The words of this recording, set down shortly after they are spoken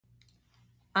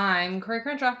I'm Corey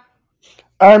Crenshaw,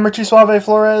 I'm Richie Suave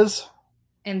Flores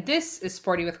and this is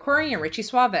Sporty with Corey and Richie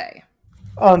Suave.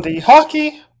 on the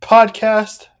Hockey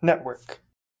Podcast Network.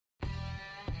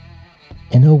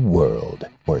 In a world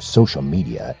where social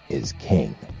media is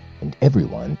king and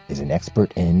everyone is an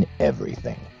expert in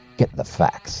everything, get the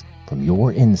facts from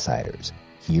your insiders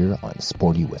here on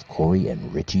Sporty with Corey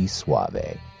and Richie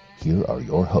Suave. Here are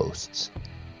your hosts,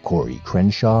 Corey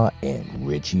Crenshaw and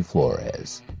Richie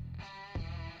Flores.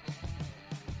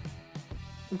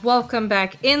 Welcome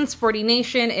back in Sporty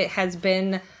Nation. It has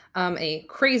been a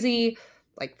crazy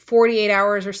 48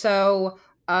 hours or so.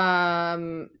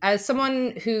 As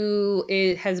someone who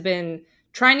has been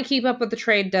trying to keep up with the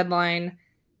trade deadline,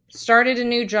 started a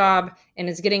new job, and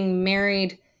is getting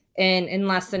married in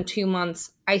less than 2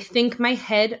 months, I think my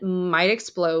head might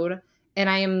explode. And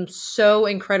I am so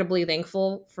incredibly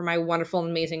thankful for my wonderful and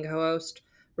amazing co-host,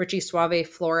 Richie Suave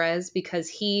Flores, because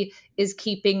he is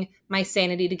keeping my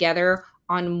sanity together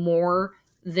on more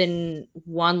than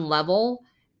one level.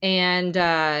 And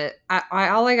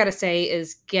all I got to say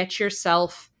is get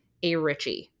yourself a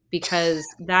Richie, because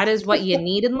that is what you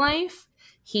need in life.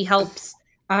 He helps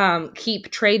keep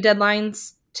trade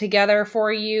deadlines together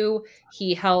for you.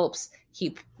 He helps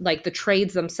keep the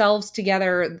trades themselves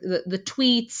together, the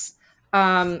tweets.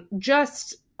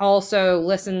 Just also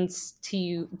listens to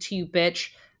you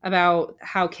bitch about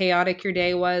how chaotic your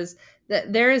day was.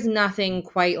 There is nothing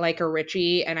quite like a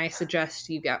Richie, and I suggest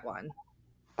you get one.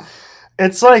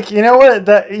 It's like, you know what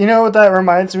that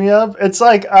reminds me of? It's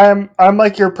like I'm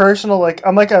like your personal,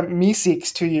 I'm like a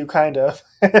Meeseeks to you, kind of.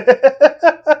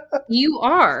 You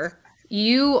are.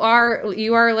 You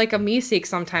are like a Meeseek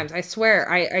sometimes. I swear.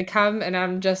 I come and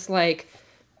I'm just like,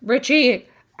 Richie,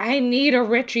 I need a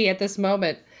Richie at this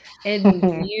moment.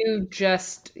 And you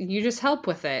just help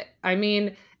with it. I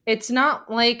mean, it's not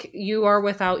like you are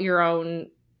without your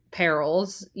own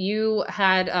perils. You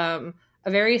had a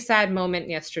very sad moment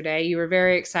yesterday. You were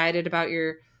very excited about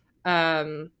your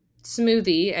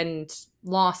smoothie and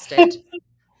lost it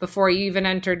before you even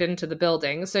entered into the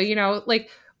building. So,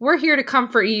 we're here to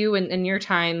comfort you in your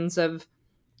times of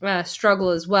struggle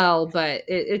as well. But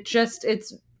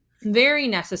it's very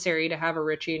necessary to have a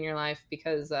Richie in your life,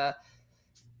 because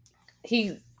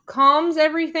he calms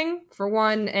everything for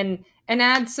one, and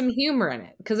adds some humor in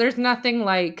it, because there's nothing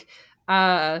like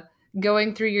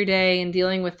going through your day and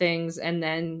dealing with things and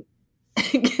then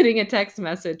getting a text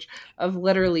message of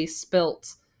literally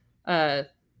spilt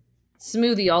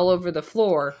smoothie all over the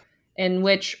floor, in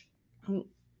which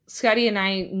Scotty and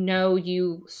I know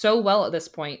you so well at this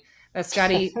point that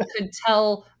Scotty could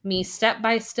tell me step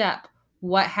by step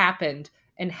what happened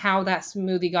and how that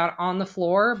smoothie got on the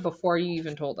floor before you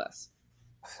even told us.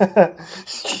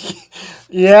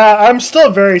 Yeah, I'm still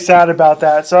very sad about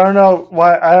that. So I don't know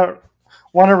why I don't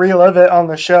want to relive it on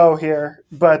the show here.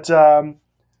 But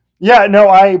yeah, no,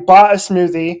 I bought a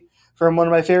smoothie from one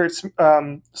of my favorite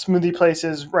smoothie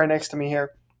places right next to me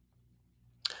here.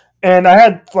 And I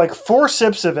had like 4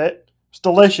 sips of it. It was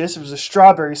delicious. It was a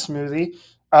strawberry smoothie.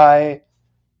 I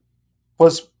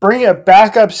was bringing it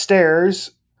back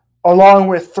upstairs along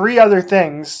with 3 other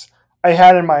things I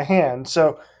had in my hand.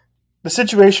 So the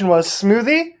situation was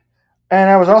smoothie,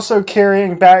 and I was also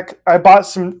carrying back. I bought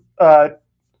some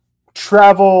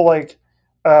travel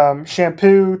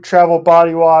shampoo, travel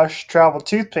body wash, travel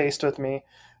toothpaste with me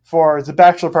for the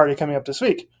bachelor party coming up this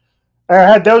week. And I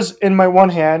had those in my one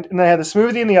hand, and I had the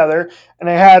smoothie in the other, and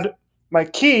I had my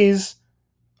keys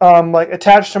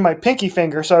attached to my pinky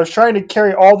finger. So I was trying to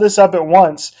carry all this up at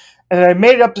once, and I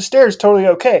made it up the stairs totally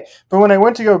okay. But when I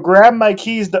went to go grab my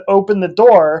keys to open the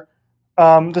door,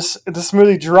 the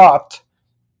smoothie dropped,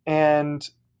 and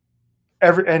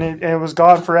it was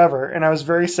gone forever, and I was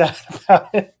very sad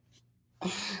about it.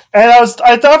 And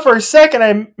I thought for a second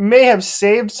I may have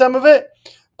saved some of it,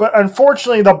 but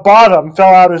unfortunately the bottom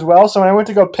fell out as well. So when I went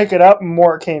to go pick it up,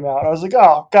 more came out. I was like,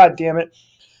 oh god damn it!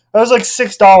 That was like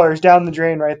 $6 down the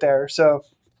drain right there. So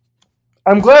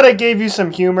I'm glad I gave you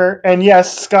some humor. And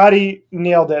yes, Scotty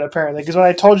nailed it apparently, because when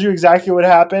I told you exactly what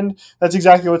happened, that's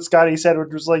exactly what Scotty said,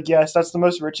 which was like, yes, that's the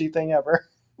most Richie thing ever.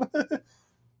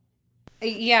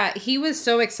 Yeah, he was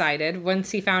so excited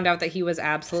once he found out that he was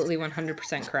absolutely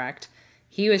 100% correct.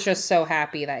 He was just so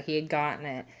happy that he had gotten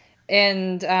it.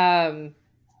 And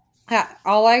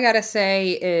all I gotta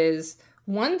say is,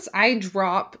 once I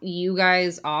drop you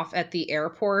guys off at the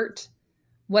airport,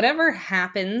 whatever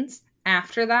happens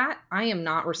after that, I am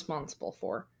not responsible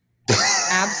for.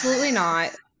 Absolutely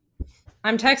not.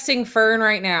 I'm texting Fern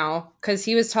right now because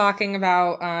he was talking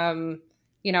about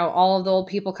all of the old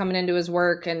people coming into his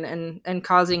work and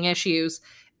causing issues.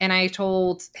 And I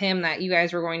told him that you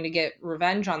guys were going to get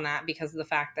revenge on that because of the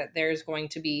fact that there's going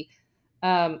to be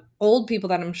old people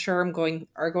that I'm sure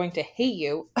are going to hate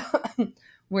you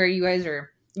where you guys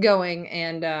are going.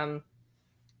 And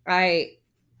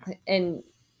and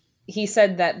he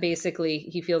said that basically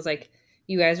he feels like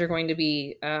you guys are going to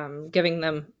be giving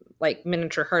them like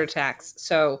miniature heart attacks.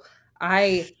 So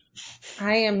I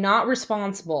am not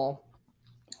responsible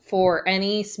for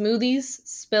any smoothies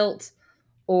spilt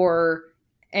or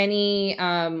any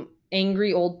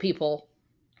angry old people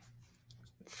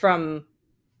from,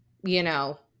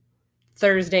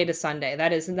 Thursday to Sunday.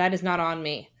 That is not on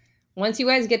me. Once you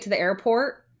guys get to the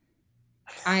airport,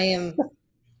 I am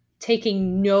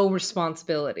taking no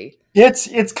responsibility.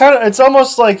 It's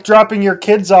almost like dropping your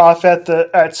kids off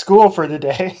at school for the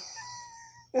day.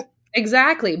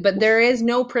 Exactly, but there is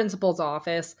no principal's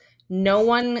office. No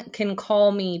one can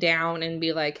call me down and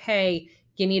be like, "Hey,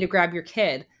 you need to grab your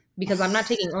kid," because I'm not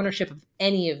taking ownership of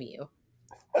any of you.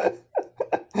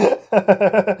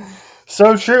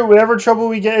 So true. Whatever trouble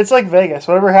we get, it's like Vegas.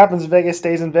 Whatever happens in Vegas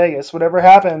stays in Vegas. Whatever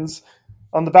happens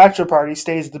on the bachelor party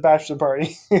stays at the bachelor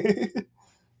party.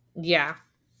 Yeah.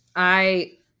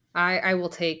 I will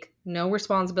take no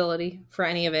responsibility for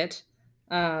any of it.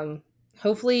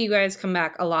 Hopefully you guys come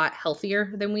back a lot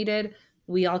healthier than we did.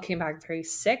 We all came back very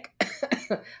sick.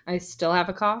 I still have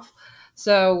a cough.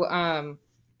 So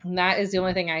that is the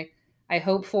only thing I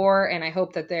hope for, and I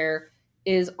hope that there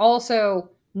is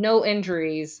also no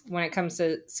injuries when it comes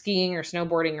to skiing or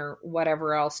snowboarding or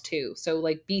whatever else too. So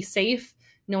like be safe.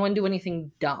 No one do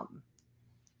anything dumb.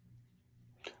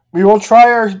 We will try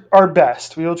our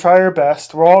best. We will try our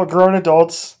best. We're all grown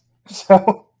adults.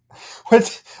 So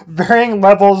with varying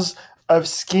levels of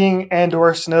skiing and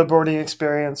or snowboarding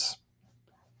experience.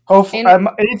 Hopefully,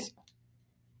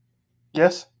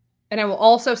 yes? And I will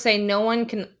also say no one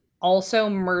can also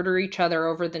murder each other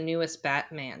over the newest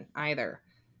Batman either.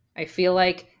 I feel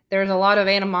like there's a lot of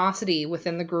animosity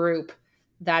within the group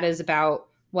that is about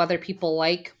whether people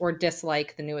like or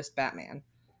dislike the newest Batman.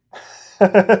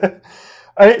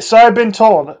 So I've been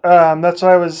told. That's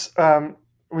why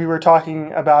we were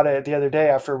talking about it the other day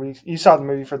after you saw the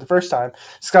movie for the first time.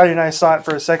 Scotty and I saw it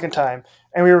for a second time,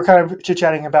 and we were kind of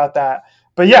chit-chatting about that.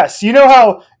 But yes, you know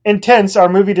how intense our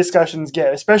movie discussions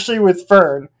get, especially with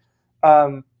Fern,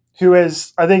 who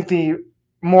is, I think, the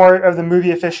more of the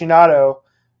movie aficionado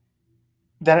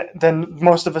than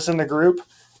most of us in the group.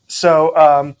 So,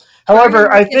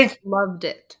 however, I think loved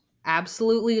it.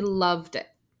 Absolutely loved it.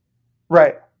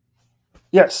 Right.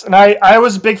 Yes, and I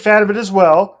was a big fan of it as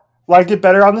well. Liked it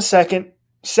better on the second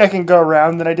go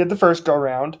round than I did the first go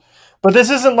round. But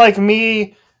this isn't like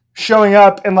me showing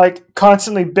up and like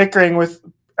constantly bickering with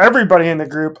everybody in the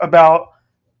group about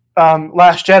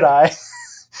Last Jedi,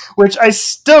 which I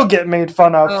still get made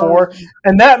fun of for.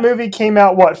 And that movie came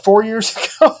out 4 years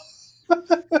ago?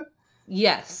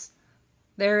 Yes.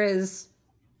 There is,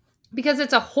 because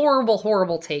it's a horrible,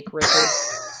 horrible take, Richard.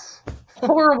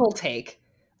 Horrible take.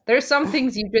 There's some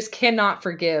things you just cannot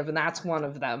forgive, and that's one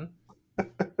of them.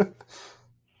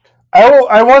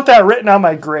 I want that written on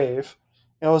my grave.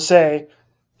 It will say,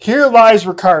 "Here lies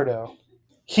Ricardo.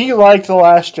 He liked The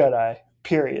Last Jedi.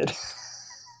 Period."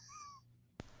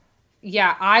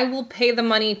 Yeah, I will pay the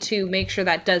money to make sure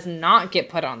that does not get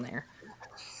put on there.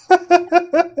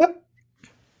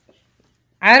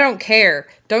 I don't care.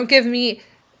 Don't give me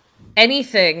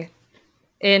anything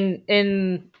in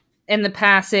the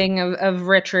passing of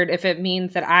Richard if it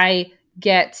means that I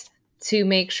get to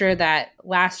make sure that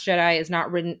Last Jedi is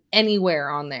not written anywhere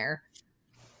on there.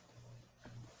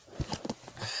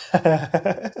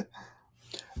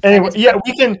 Anyway, yeah,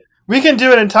 we can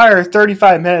do an entire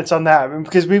 35 minutes on that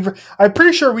because I'm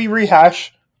pretty sure we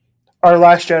rehash our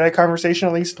Last Jedi conversation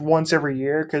at least once every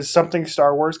year because something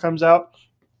Star Wars comes out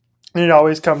and it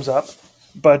always comes up.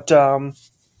 But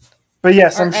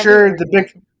yes, I'm sure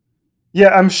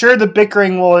I'm sure the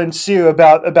bickering will ensue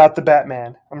about the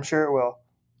Batman. I'm sure it will.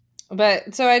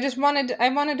 But so I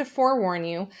wanted to forewarn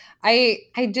you. I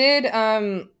did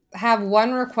have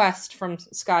one request from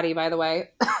Scotty, by the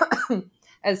way,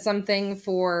 as something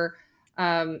for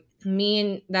me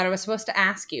and that I was supposed to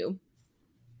ask you.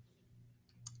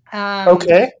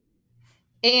 Okay.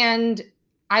 And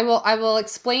I will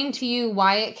explain to you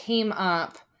why it came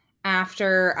up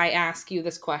after I ask you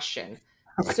this question.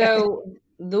 Okay. So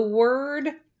the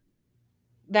word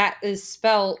that is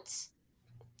spelt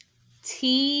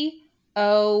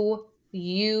Tour,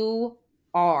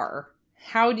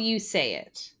 how do you say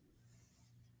it?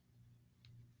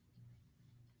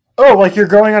 Oh, like you're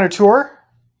going on a tour?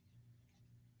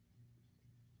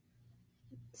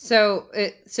 So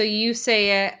you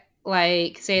say it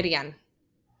like, say it again.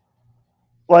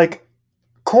 like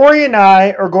Corey and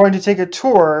I are going to take a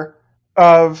tour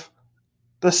of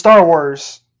the Star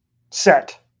Wars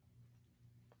set.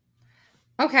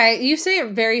 Okay, you say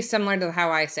it very similar to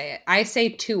how I say it. I say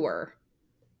tour.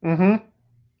 Mm-hmm.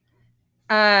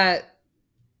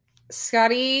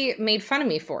 Scotty made fun of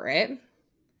me for it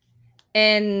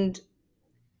and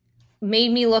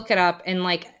made me look it up, and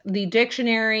like the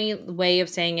dictionary way of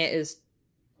saying it is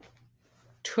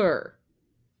tour.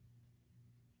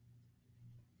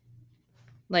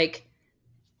 Like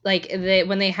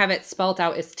when they have it spelt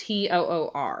out, it's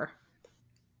TOOR.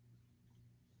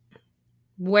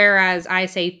 Whereas I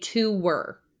say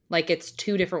tour, like it's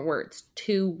two different words.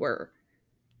 Tour.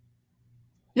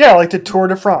 Yeah, like the Tour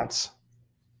de France.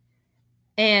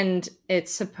 And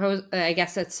it's I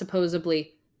guess it's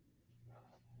supposedly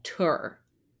tour.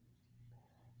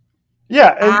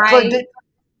 Yeah,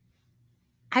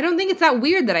 I don't think it's that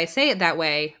weird that I say it that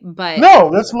way, but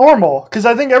no, that's normal because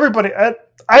I think everybody.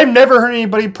 I've never heard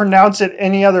anybody pronounce it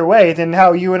any other way than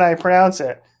how you and I pronounce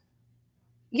it.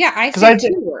 Yeah, I say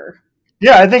tour.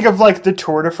 Yeah, I think of like the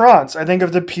Tour de France. I think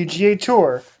of the PGA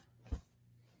Tour.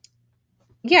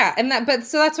 Yeah, and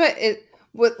that's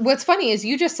what's funny is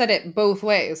you just said it both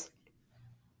ways.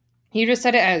 You just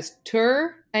said it as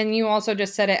tour, and you also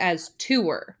just said it as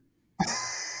tour.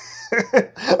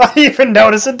 I even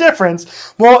notice a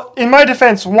difference. Well, in my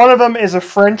defense, one of them is a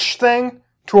French thing,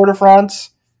 Tour de France,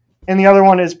 and the other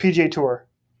one is PGA Tour.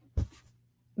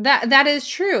 That is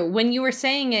true. When you were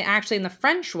saying it actually in the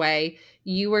French way,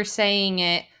 you were saying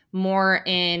it more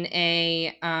in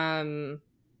a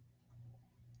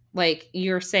like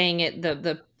you're saying it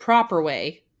the proper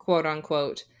way, quote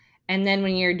unquote. And then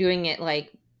when you're doing it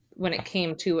like when it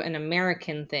came to an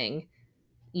American thing,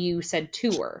 you said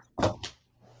tour.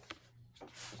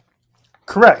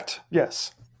 Correct.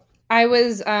 Yes. I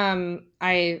was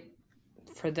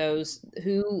for those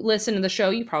who listen to the show,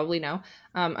 you probably know,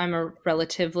 I'm a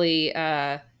relatively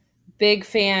big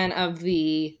fan of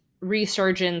the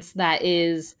resurgence that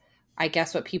is, I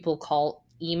guess, what people call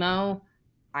emo.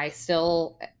 I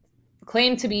still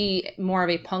claim to be more of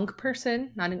a punk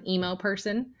person, not an emo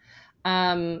person.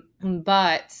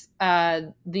 But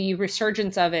the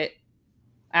resurgence of it,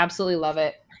 absolutely love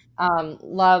it.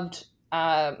 Loved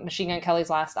Machine Gun Kelly's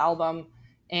last album,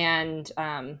 and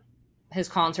his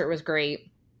concert was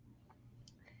great.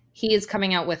 He is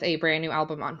coming out with a brand new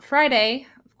album on Friday.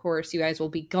 Of course, you guys will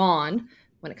be gone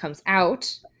when it comes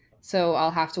out, so I'll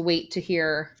have to wait to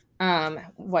hear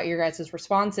what your guys'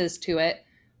 response is to it.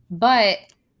 But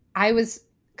I was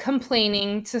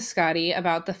complaining to Scotty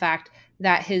about the fact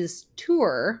that his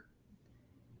tour,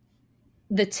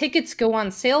 the tickets go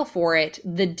on sale for it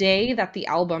the day that the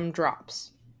album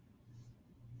drops.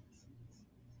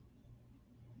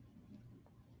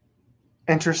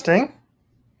 Interesting.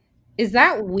 Is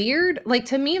that weird? Like,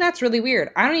 to me, that's really weird.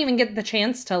 I don't even get the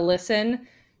chance to listen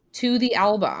to the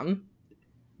album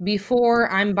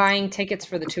before I'm buying tickets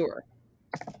for the tour.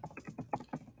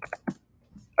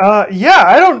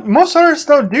 Yeah, most artists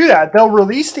don't do that. They'll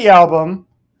release the album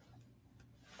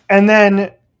and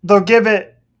then they'll give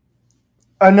it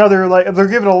they'll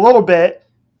give it a little bit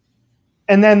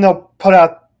and then they'll put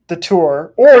out the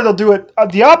tour, or they'll do it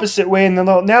the opposite way and then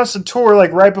they'll announce the tour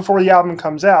like right before the album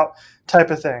comes out type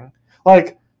of thing.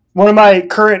 Like one of my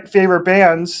current favorite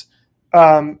bands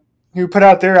who put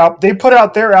out their album, they put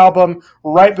out their album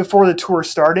right before the tour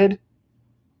started.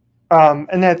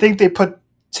 And I think they put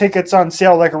tickets on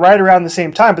sale like right around the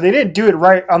same time, but they didn't do it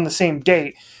right on the same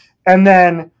date. And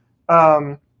then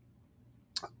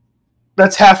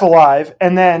that's Half Alive.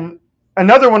 And then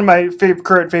another one of my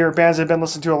current favorite bands I've been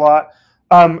listening to a lot,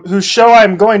 whose show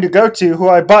I'm going to go to, who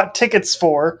I bought tickets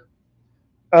for,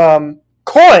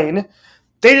 Coin.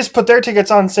 They just put their tickets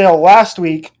on sale last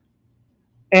week,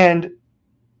 and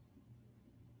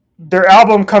their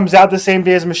album comes out the same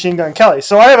day as Machine Gun Kelly.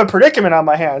 So I have a predicament on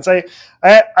my hands. I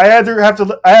either have to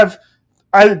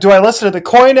do I listen to the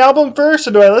Coin album first,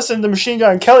 or do I listen to the Machine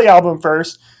Gun Kelly album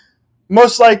first?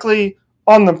 Most likely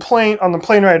on the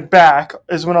plane ride back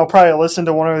is when I'll probably listen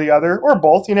to one or the other, or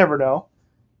both. You never know.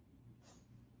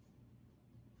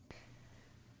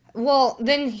 Well,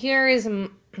 then here is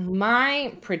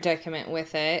my predicament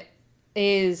with it.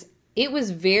 Is it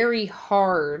was very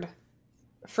hard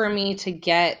for me to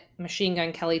get Machine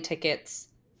Gun Kelly tickets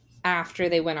after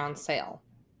they went on sale.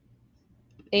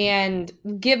 And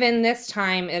given this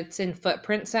time it's in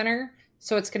Footprint Center,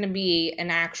 so it's going to be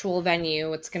an actual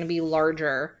venue. It's going to be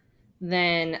larger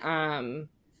than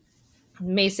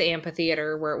Mesa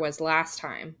Amphitheater where it was last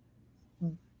time.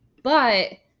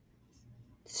 But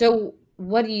so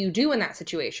what do you do in that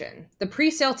situation? The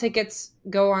pre-sale tickets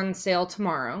go on sale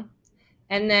tomorrow.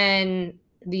 And then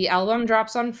the album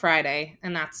drops on Friday,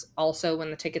 and that's also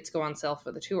when the tickets go on sale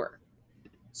for the tour.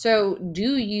 So,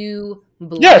 do you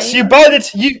blind? Yes, you buy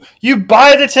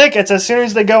the tickets as soon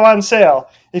as they go on sale.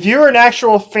 If you're an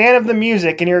actual fan of the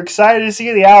music and you're excited to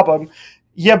see the album,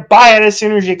 you buy it as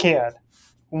soon as you can.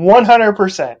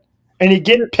 100%. And you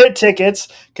get pit tickets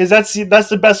because that's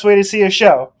the best way to see a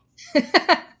show.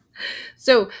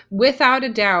 So, without a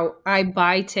doubt, I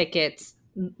buy tickets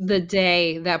the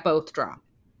day that both drop.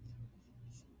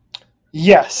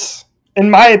 Yes. In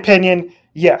my opinion,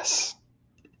 yes.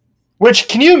 Which,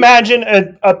 can you imagine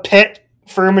a pit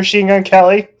for Machine Gun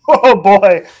Kelly? Oh,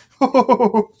 boy.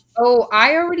 Oh,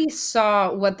 I already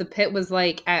saw what the pit was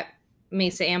like at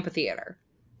Mesa Amphitheater.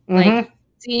 Mm-hmm. Like,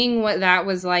 seeing what that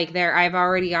was like there, I've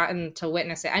already gotten to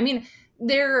witness it. I mean,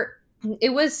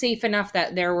 it was safe enough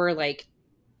that there were, like,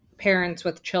 parents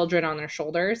with children on their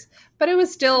shoulders, but it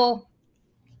was still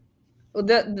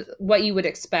what you would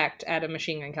expect at a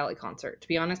Machine Gun Kelly concert, to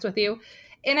be honest with you.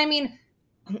 And I mean,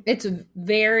 it's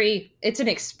an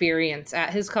experience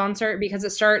at his concert because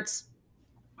it starts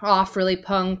off really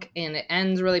punk and it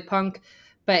ends really punk,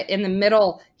 but in the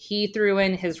middle he threw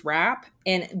in his rap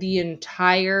and the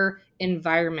entire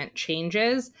environment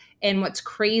changes. And what's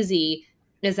crazy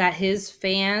is that his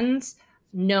fans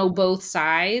know both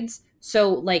sides, so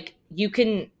like you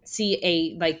can see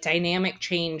a like dynamic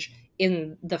change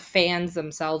in the fans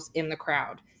themselves in the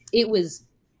crowd. It was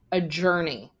a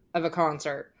journey of a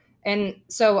concert. And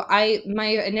so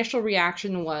my initial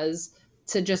reaction was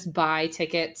to just buy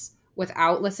tickets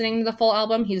without listening to the full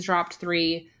album. He's dropped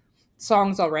 3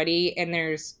 songs already,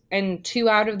 and 2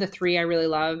 out of the 3 I really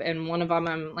love, and one of them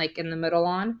I'm like in the middle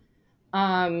on.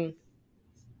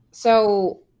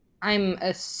 So I'm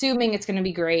assuming it's going to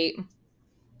be great.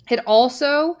 It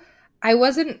also, I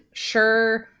wasn't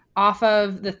sure off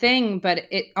of the thing, but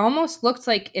it almost looks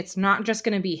like it's not just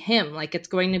going to be him. Like it's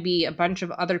going to be a bunch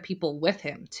of other people with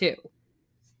him too.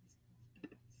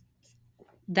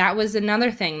 That was another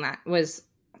thing that was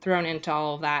thrown into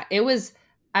all of that.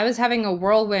 I was having a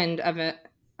whirlwind of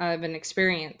an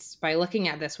experience by looking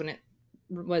at this when it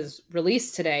was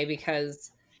released today,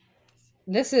 because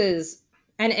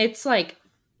and it's like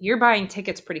you're buying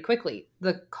tickets pretty quickly.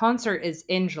 The concert is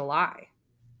in July.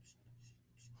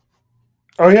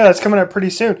 Oh yeah, that's coming up pretty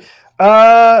soon.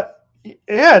 Yeah,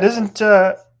 it isn't.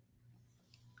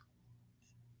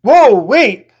 Whoa,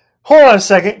 wait, hold on a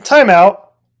second. Time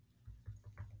out.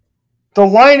 The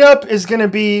lineup is going to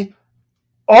be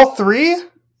all 3?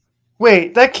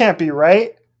 Wait, that can't be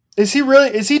right. Is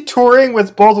he touring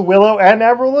with both Willow and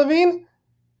Avril Lavigne?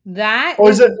 That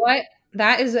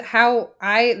is how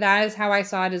I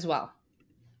saw it as well.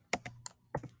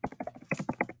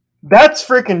 That's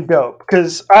freaking dope,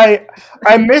 because I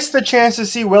missed the chance to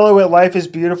see Willow at Life is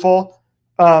Beautiful.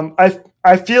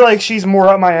 I feel like she's more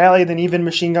up my alley than even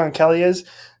Machine Gun Kelly is.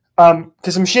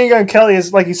 Because Machine Gun Kelly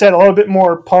is, like you said, a little bit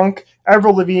more punk.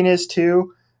 Avril Lavigne is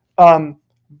too.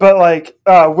 But like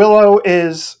Willow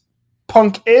is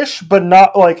punk-ish, but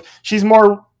not like, she's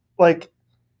more in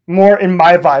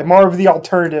my vibe, more of the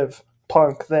alternative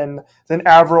punk than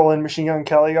Avril and Machine Gun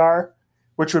Kelly are,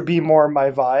 which would be more my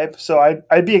vibe. So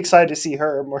I'd be excited to see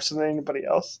her more so than anybody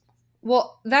else.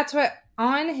 Well, that's what,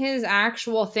 on his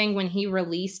actual thing when he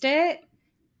released it,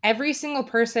 every single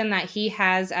person that he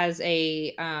has as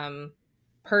a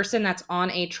person that's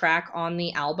on a track on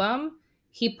the album,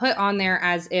 he put on there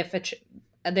as if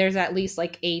there's at least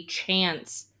like a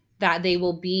chance that they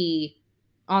will be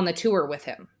on the tour with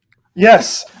him.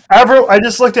 Yes. Avril, I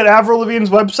just looked at Avril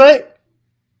Lavigne's website.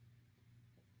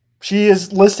 She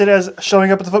is listed as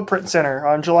showing up at the Footprint Center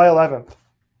on July 11th.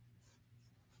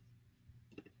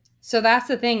 So that's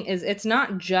the thing, is it's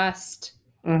not just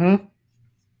him.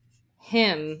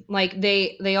 Like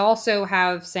they also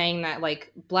have saying that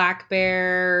like Black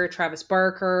Bear, Travis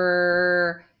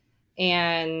Barker,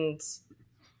 and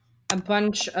a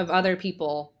bunch of other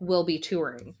people will be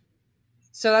touring.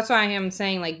 So that's why I am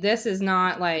saying like this is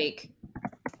not like,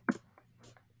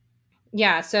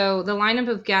 yeah. So the lineup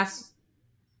of guests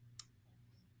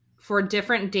for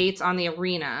different dates on the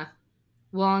arena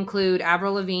will include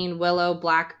Avril Lavigne, Willow,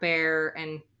 Black Bear,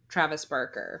 and Travis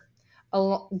Barker.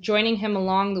 Joining him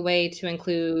along the way to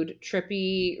include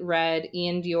Trippie Redd,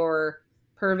 Ian Dior,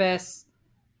 Purvis,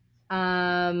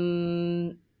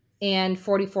 and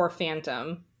 44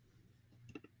 Phantom.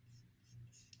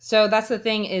 So that's the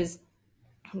thing, is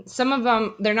some of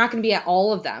them, they're not going to be at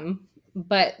all of them,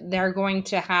 but they're going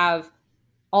to have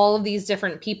all of these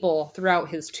different people throughout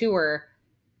his tour.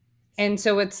 And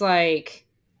so it's like,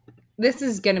 this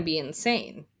is going to be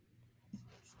insane.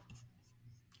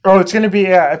 Oh, it's going to be,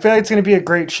 yeah, I feel like it's going to be a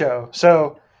great show.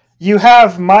 So, you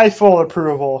have my full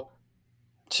approval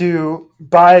to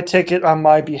buy a ticket on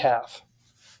my behalf.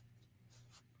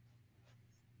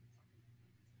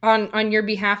 On your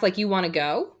behalf, like you want to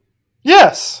go?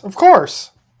 Yes, of course.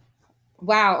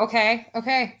 Wow.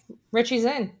 Okay. Richie's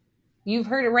in. You've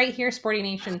heard it right here, Sporty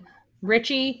Nation.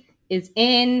 Richie is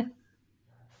in.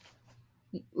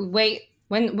 Wait,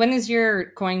 when is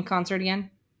your Coin concert again?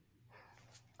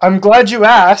 I'm glad you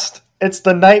asked. It's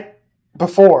the night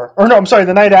before. Or no, I'm sorry,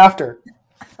 the night after.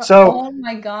 So, oh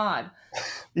my God.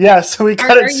 Yeah, so we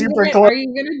got it super close. Are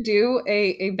you going to do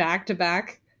a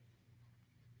back-to-back?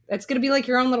 It's going to be like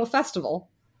your own little festival.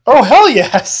 Oh, hell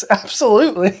yes.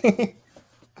 Absolutely.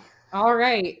 All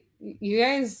right. You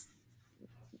guys,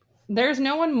 there's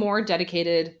no one more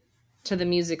dedicated to the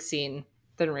music scene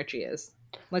than Richie is.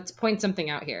 Let's point something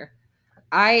out here.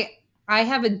 I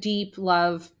have a deep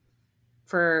love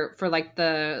for like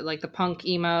the punk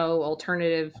emo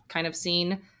alternative kind of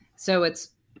scene. So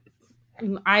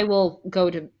I will go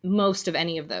to most of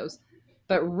any of those.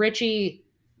 But Richie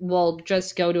will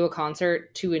just go to a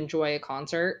concert to enjoy a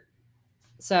concert.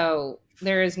 So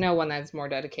there is no one that's more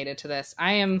dedicated to this.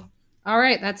 I am all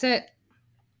right, that's it.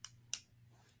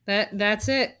 That's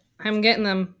it. I'm getting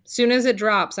them. Soon as it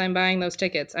drops, I'm buying those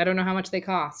tickets. I don't know how much they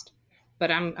cost, but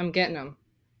I'm getting them.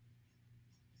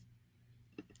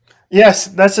 Yes,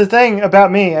 that's the thing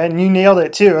about me, and you nailed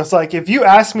it too. It's like if you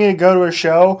ask me to go to a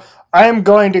show, I am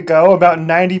going to go about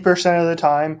 90% of the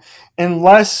time,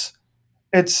 unless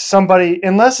it's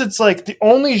like the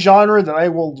only genre that I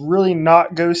will really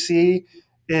not go see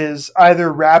is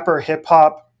either rap or hip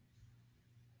hop.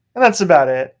 And that's about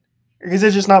it. Because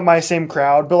it's just not my same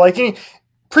crowd. But like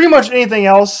pretty much anything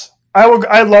else,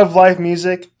 I love live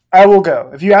music. I will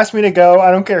go. If you ask me to go,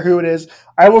 I don't care who it is,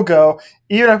 I will go.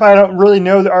 Even if I don't really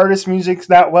know the artist's music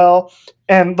that well.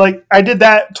 And like I did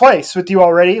that twice with you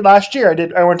already. Last year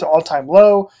I went to All Time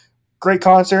Low, great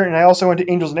concert, and I also went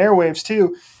to Angels and Airwaves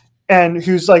too, and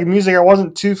who's like music I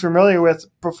wasn't too familiar with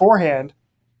beforehand.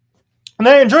 And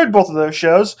I enjoyed both of those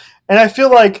shows, and I feel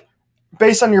like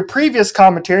based on your previous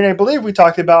commentary, and I believe we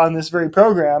talked about on this very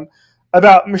program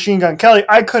about Machine Gun Kelly,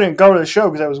 I couldn't go to the show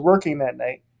because I was working that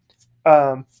night.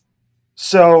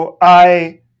 So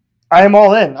I am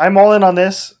all in. I'm all in on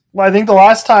this. Well, I think the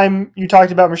last time you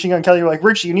talked about Machine Gun Kelly, you were like,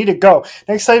 Richie, you need to go.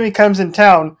 Next time he comes in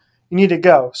town, you need to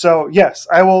go. So yes,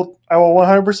 I will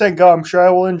 100% go. I'm sure I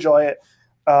will enjoy it.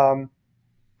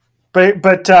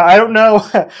 But I don't know.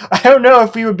 I don't know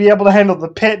if we would be able to handle the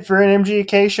pit for an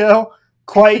MGK show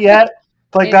quite yet.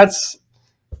 That's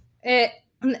it.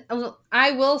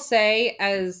 I will say,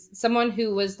 as someone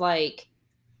who was like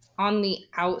on the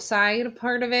outside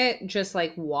part of it, just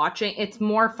like watching, it's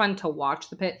more fun to watch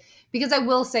the pit, because I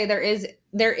will say there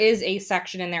is a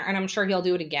section in there, and I'm sure he'll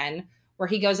do it again, where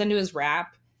he goes into his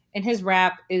rap, and his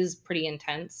rap is pretty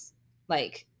intense,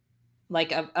 like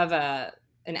of an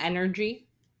energy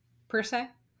per se.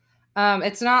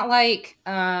 It's not like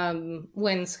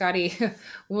when Scotty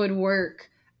would work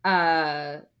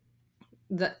at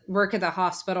the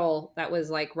hospital that was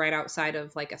like right outside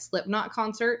of like a Slipknot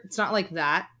concert. It's not like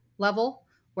that level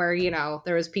where, you know,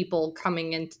 there was people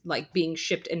coming in, like being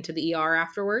shipped into the ER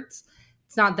afterwards.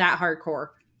 It's not that hardcore,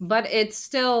 but it's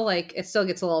still like, it still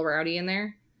gets a little rowdy in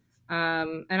there.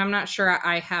 And I'm not sure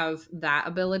I have that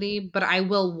ability, but I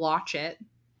will watch it.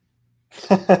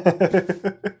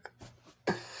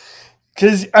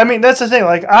 Because, I mean, that's the thing.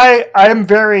 Like, I'm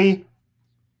very,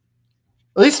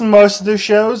 at least most of the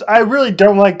shows, I really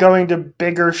don't like going to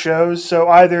bigger shows. So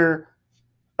either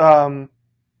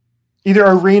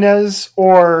arenas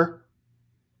or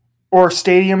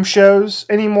stadium shows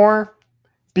anymore,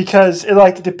 because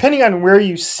depending on where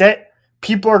you sit,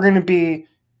 people are going to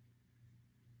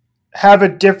have a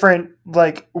different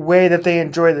like way that they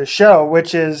enjoy the show,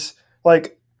 which is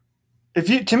like, if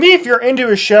you're into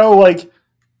a show, like,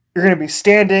 you're going to be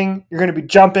standing, you're going to be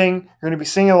jumping, you're going to be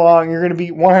singing along, you're going to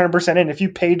be 100% in if you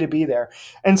paid to be there.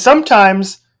 And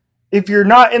sometimes, if you're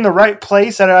not in the right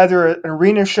place at either an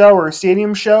arena show or a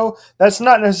stadium show, that's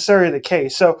not necessarily the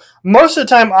case. So most of the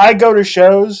time I go to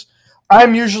shows,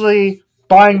 I'm usually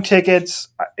buying tickets.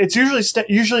 It's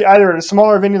usually either at a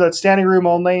smaller venue that's standing room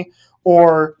only,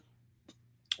 or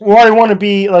I want to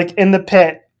be like in the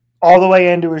pit all the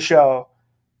way into a show.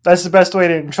 That's the best way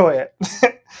to enjoy it.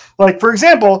 Like, for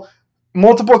example,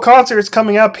 multiple concerts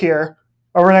coming up here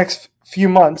over the next few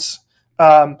months.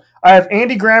 I have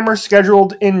Andy Grammer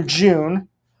scheduled in June.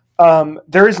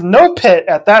 There is no pit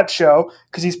at that show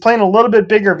because he's playing a little bit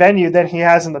bigger venue than he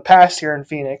has in the past here in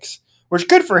Phoenix, which is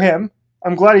good for him.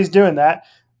 I'm glad he's doing that.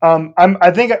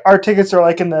 I think our tickets are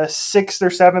like in the 6th or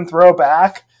 7th row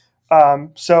back.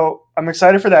 So I'm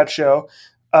excited for that show.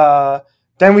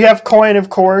 Then we have Coin, of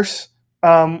course.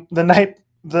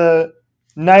 The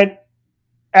night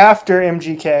after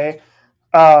MGK,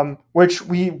 which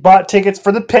we bought tickets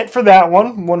for the pit for that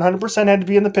one. 100% had to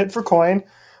be in the pit for Coin.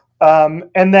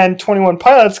 And then 21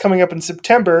 Pilots coming up in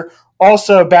September,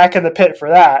 also back in the pit for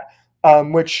that,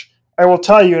 which I will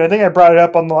tell you, and I think I brought it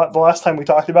up on the last time we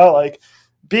talked about it, like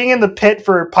being in the pit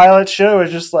for a pilot show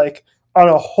is just like on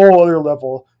a whole other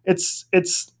level. It's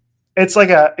like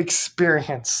a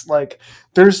experience. Like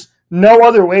there's no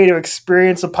other way to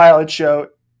experience a pilot show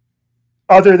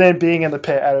other than being in the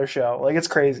pit at a show. Like it's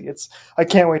crazy. I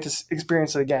can't wait to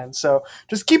experience it again. So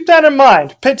just keep that in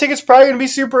mind. Pit tickets probably going to be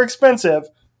super expensive.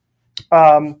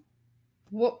 What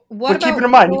about keep it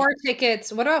in mind. Floor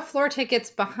tickets? What about floor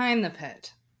tickets behind the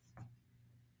pit?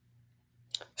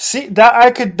 See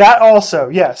that also,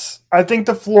 yes. I think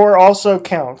the floor also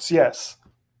counts, yes.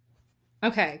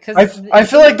 Okay, because I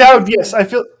feel like that would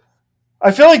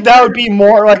I feel like that would be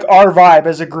more like our vibe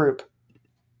as a group.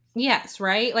 Yes,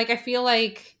 right? Like I feel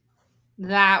like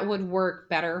that would work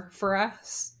better for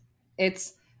us.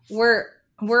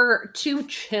 We're too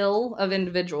chill of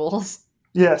individuals.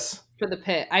 Yes. For the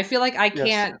pit. I feel like I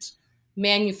can't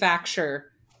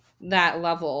manufacture that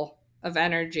level of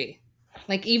energy.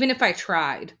 Like even if I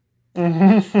tried.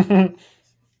 Mm-hmm.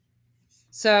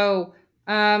 So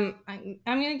I'm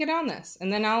gonna get on this,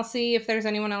 and then I'll see if there's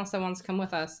anyone else that wants to come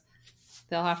with us.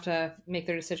 They'll have to make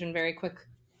their decision very quick,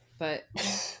 but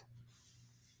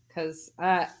because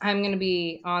I'm gonna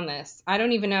be on this. I don't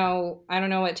know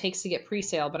what it takes to get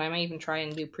pre-sale, but I might even try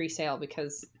and do pre-sale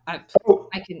because I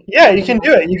can. Yeah, you can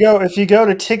do it. If you go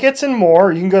to Tickets and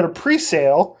More, you can go to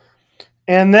pre-sale,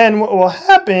 and then what will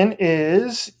happen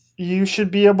is you should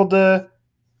be able to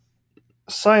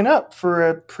sign up for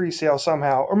a pre-sale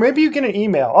somehow, or maybe you get an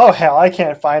email. Oh hell, I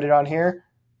can't find it on here.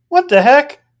 What the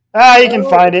heck? You can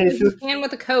find it if you can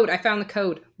with the code. I found the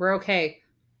code. We're okay.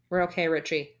 We're okay,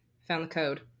 Richie. Found the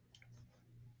code.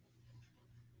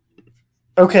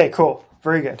 Okay, cool.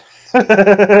 Very good.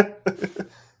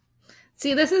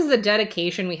 See, this is the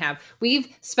dedication we have. We've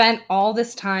spent all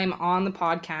this time on the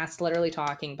podcast literally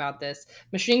talking about this.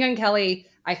 Machine Gun Kelly,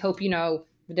 I hope you know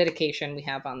the dedication we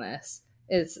have on this.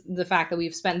 Is the fact that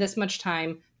we've spent this much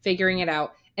time figuring it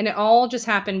out. And it all just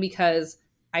happened because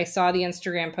I saw the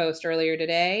Instagram post earlier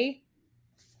today.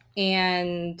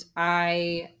 And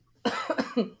I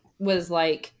was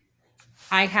like,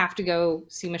 I have to go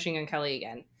see Machine Gun Kelly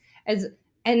again. And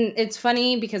it's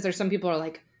funny because there's some people who are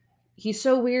like, he's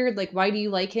so weird. Like, why do you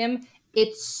like him?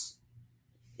 It's,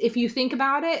 if you think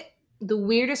about it, the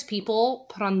weirdest people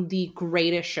put on the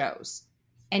greatest shows.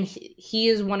 And he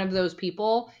is one of those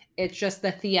people. It's just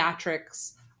the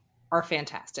theatrics are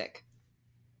fantastic.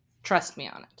 Trust me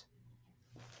on it.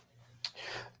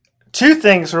 Two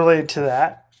things related to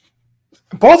that.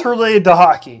 Both related to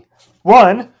hockey.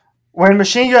 One, when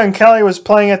Machine Gun Kelly was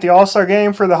playing at the All-Star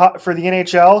game for the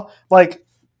NHL, like,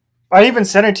 I even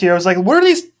sent it to you. I was like, what are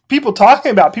these people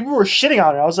talking about? People were shitting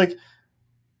on it. I was like,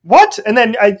 what? And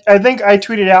then I think I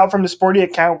tweeted out from the Sporty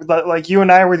account that, like, you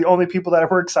and I were the only people that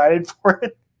were excited for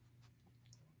it.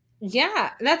 Yeah,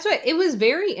 that's what it was.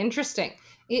 Very interesting.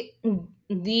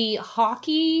 The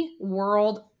hockey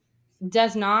world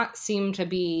does not seem to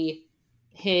be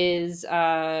his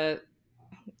fan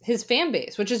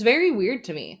base, which is very weird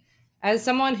to me. As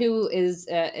someone who is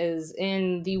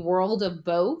in the world of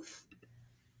both,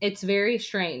 it's very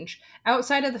strange.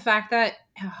 Outside of the fact that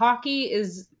hockey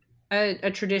is a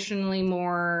traditionally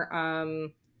more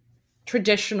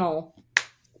traditional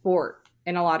sport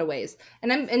in a lot of ways,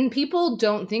 and people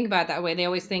don't think about it that way. They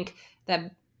always think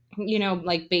that, you know,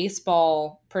 like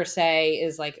baseball per se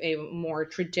is like a more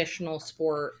traditional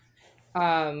sport,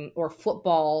 or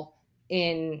football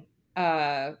in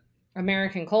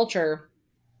American culture.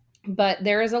 But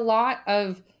there is a lot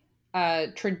of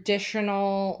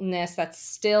traditionalness that's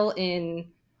still in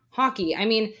hockey. I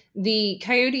mean, the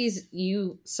Coyotes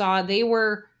you saw, they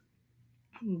were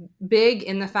big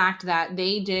in the fact that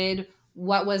they did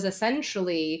what was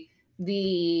essentially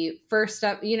the first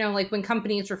step, you know, like when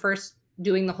companies were first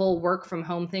doing the whole work from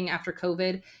home thing after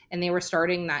COVID and they were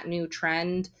starting that new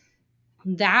trend.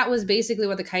 That was basically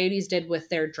what the Coyotes did with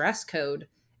their dress code.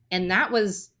 And that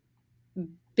was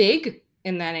big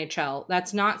in the NHL.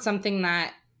 That's not something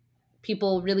that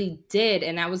people really did.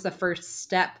 And that was the first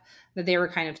step that they were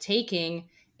kind of taking.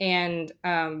 And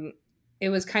it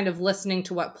was kind of listening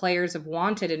to what players have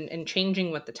wanted and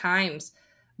changing with the times.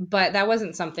 But that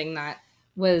wasn't something that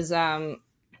was, and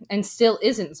still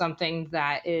isn't something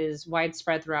that is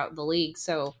widespread throughout the league.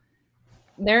 So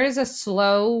there is a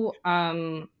slow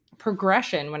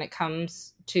progression when it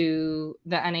comes to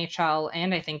the NHL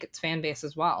and I think its fan base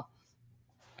as well.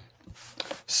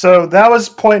 So that was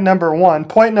point number one.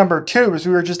 Point number two is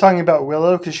we were just talking about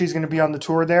Willow because she's going to be on the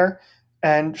tour there.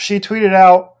 And she tweeted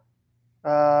out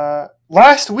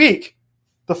last week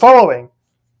the following.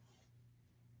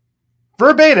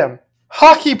 Verbatim,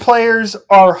 hockey players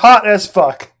are hot as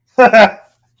fuck.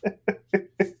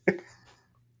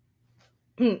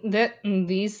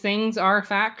 These things are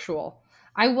factual.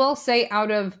 I will say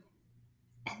out of,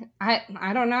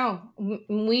 I don't know.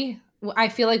 I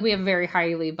feel like we have a very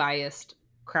highly biased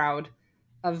crowd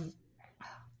of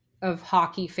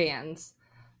hockey fans.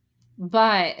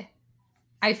 But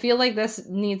I feel like this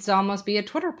needs to almost be a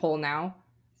Twitter poll now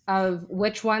of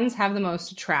which ones have the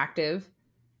most attractive,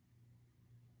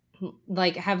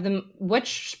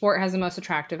 which sport has the most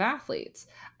attractive athletes.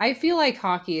 I feel like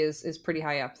hockey is pretty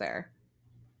high up there.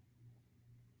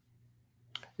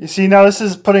 You see, now this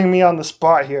is putting me on the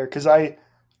spot here because I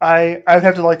would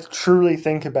have to like truly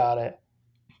think about it.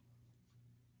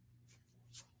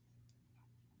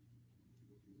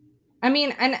 I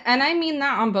mean, and I mean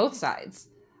that on both sides.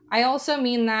 I also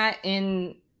mean that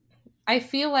I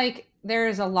feel like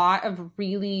there's a lot of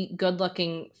really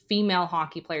good-looking female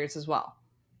hockey players as well.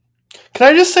 Can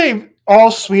I just say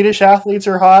all Swedish athletes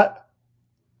are hot?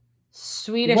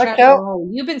 Swedish athletes? Oh,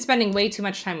 you've been spending way too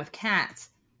much time with cats.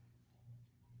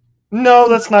 No,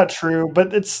 that's not true.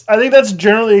 But I think that's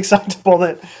generally acceptable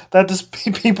that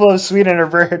the people of Sweden are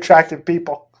very attractive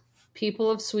people. People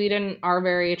of Sweden are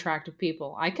very attractive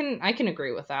people. I can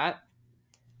agree with that.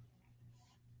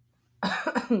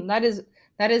 That is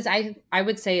I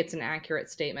would say it's an accurate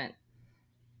statement.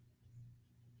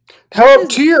 However,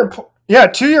 to your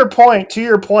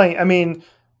point. I mean,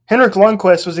 Henrik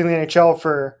Lundqvist was in the NHL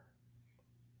for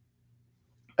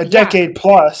a decade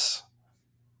plus.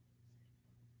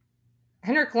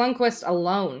 Henrik Lundqvist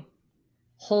alone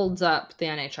holds up the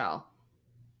NHL.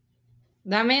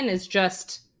 That man is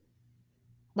just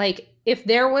like, if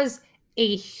there was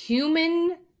a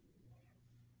human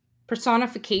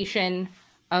personification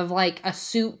of like a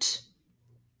suit,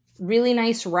 really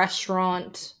nice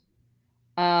restaurant,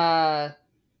 a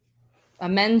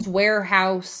men's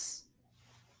warehouse,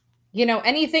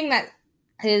 anything that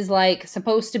is like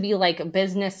supposed to be like a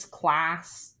business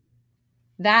class,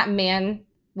 that man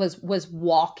was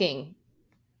walking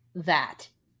that.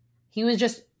 He was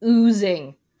just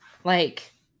oozing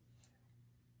like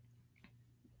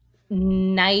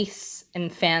nice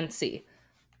and fancy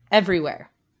everywhere.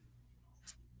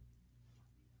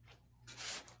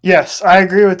 Yes, I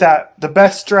agree with that. The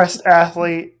best dressed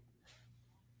athlete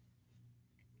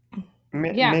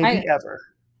maybe ever.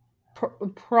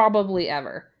 Probably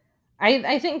ever.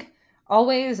 I think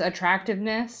always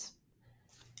attractiveness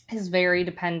is very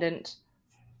dependent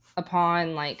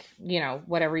upon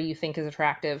whatever you think is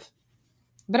attractive.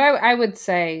 But I would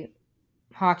say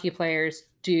hockey players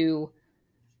do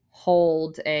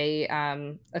hold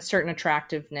a certain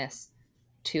attractiveness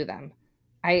to them.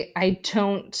 I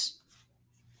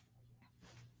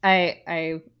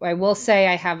will say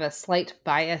I have a slight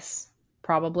bias,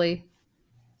 probably,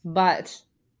 but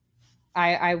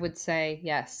I would say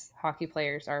yes, hockey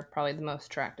players are probably the most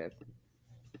attractive.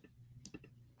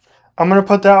 I'm going to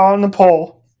put that on the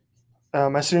poll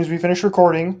as soon as we finish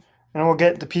recording, and we'll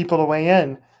get the people to weigh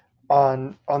in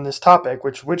on this topic,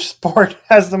 which sport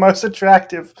has the most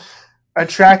attractive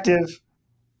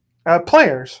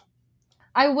players.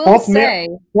 I will say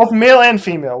both male and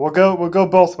female. We'll go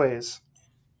both ways.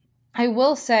 I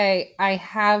will say I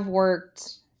have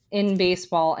worked in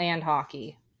baseball and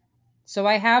hockey. So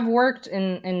I have worked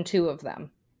in two of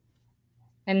them.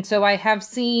 And so I have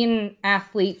seen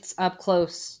athletes up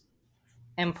close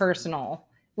and personal,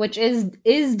 which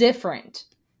is different.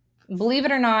 Believe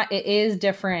it or not, it is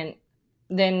different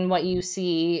than what you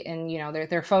see in,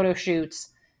 their photo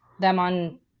shoots, them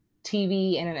on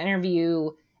TV in an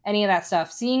interview, any of that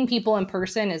stuff. Seeing people in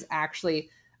person is actually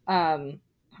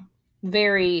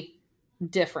very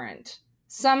different.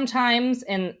 Sometimes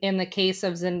in the case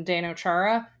of Zdeno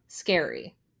Chara,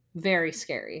 scary, very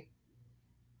scary.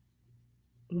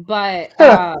 But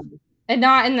and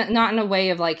not in a way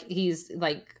of like he's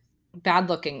like bad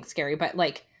looking scary, but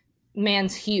like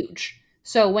man's huge.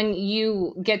 So when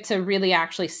you get to really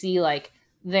actually see like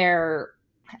their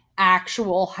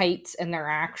actual heights and their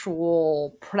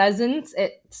actual presence,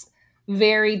 it's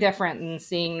very different than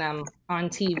seeing them on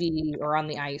TV or on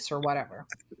the ice or whatever.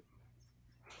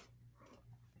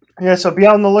 Yeah, so be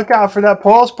on the lookout for that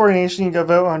poll, Sporting Nation. You can go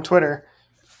vote on Twitter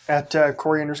at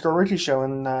Corey_Richie Show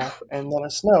and let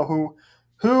us know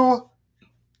who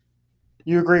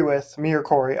you agree with, me or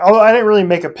Corey. Although I didn't really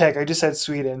make a pick, I just said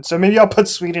Sweden. So maybe I'll put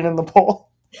Sweden in the poll.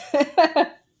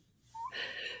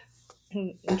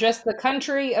 Just the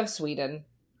country of Sweden.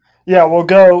 Yeah, we'll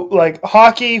go like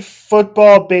hockey,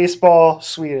 football, baseball,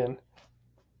 Sweden.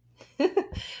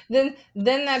 Then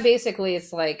that basically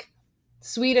it's like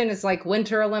Sweden is like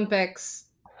Winter Olympics,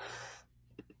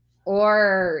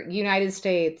 or United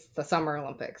States the Summer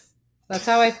Olympics. That's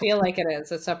how I feel like it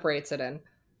is. It separates it in.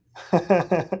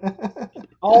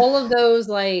 All of those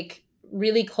like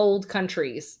really cold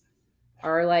countries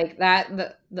are like that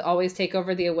the always take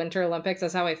over the Winter Olympics.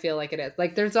 That's how I feel like it is.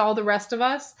 Like there's all the rest of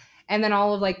us, and then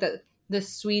all of like the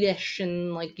Swedish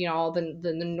and like all the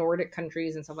Nordic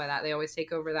countries and stuff like that. They always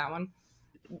take over that one.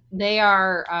 They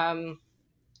are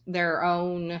their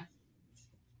own.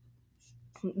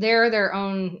 They're their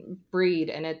own breed,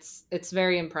 and it's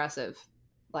very impressive.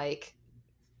 Like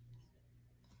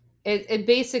it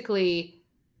basically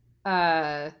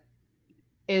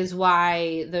is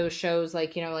why those shows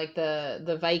like like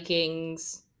the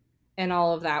Vikings and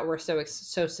all of that were so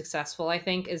successful. I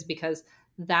think is because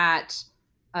that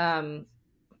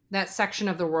that section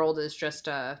of the world is just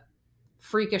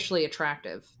freakishly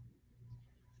attractive.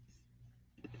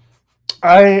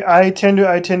 I tend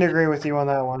to agree with you on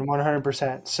that one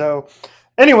 100%. So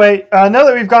anyway, now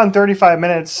that we've gone 35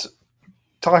 minutes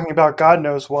talking about God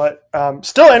knows what,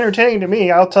 still entertaining to me,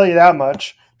 I'll tell you that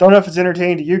much. Don't know if it's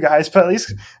entertaining to you guys, but at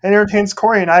least it entertains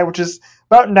Corey and I, which is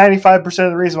about 95%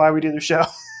 of the reason why we do the show.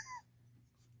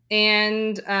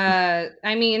 And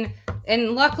I mean,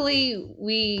 and luckily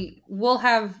we will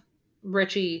have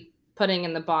Richie putting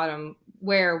in the bottom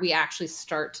where we actually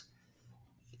start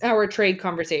our trade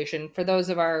conversation for those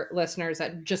of our listeners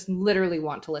that just literally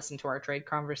want to listen to our trade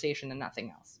conversation and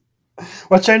nothing else.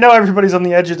 Which I know everybody's on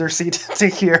the edge of their seat to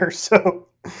hear. So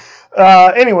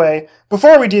anyway,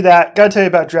 before we do that, got to tell you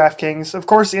about DraftKings. Of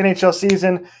course, the NHL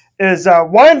season is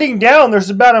winding down.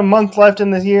 There's about a month left in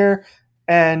the year.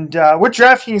 And with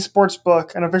DraftKings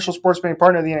Sportsbook, an official sports betting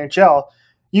partner of the NHL,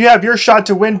 you have your shot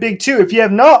to win big too. If you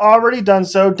have not already done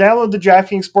so, download the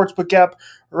DraftKings Sportsbook app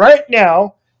right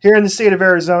now here in the state of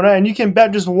Arizona, and you can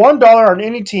bet just $1 on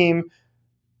any team,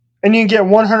 and you can get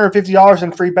 $150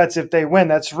 in free bets if they win.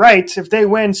 That's right. If they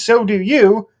win, so do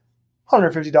you.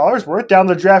 $150 worth. Download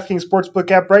the DraftKings Sportsbook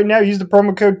app right now. Use the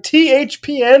promo code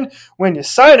THPN when you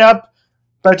sign up.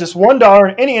 Bet just $1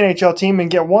 on any NHL team and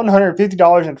get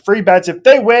 $150 in free bets if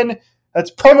they win.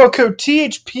 That's promo code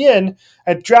THPN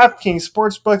at DraftKings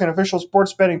Sportsbook, an official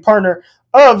sports betting partner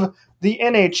of the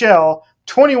NHL.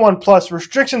 21 plus,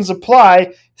 restrictions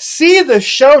apply. See the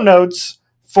show notes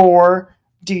for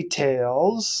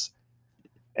details.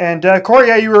 And Corey,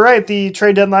 yeah, you were right. The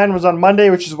trade deadline was on Monday,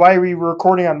 which is why we were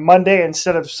recording on Monday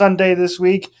instead of Sunday this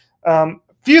week.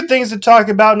 Few things to talk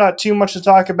about, not too much to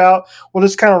talk about. We'll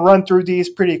just kind of run through these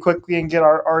pretty quickly and get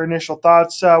our initial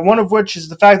thoughts. One of which is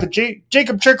the fact that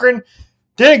Jakob Chychrun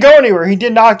didn't go anywhere. He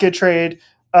did not get traded.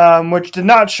 Which did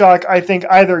not shock, I think,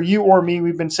 either you or me.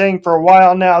 We've been saying for a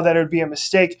while now that it would be a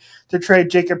mistake to trade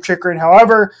Jakob Chychrun.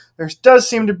 However, there does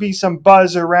seem to be some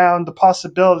buzz around the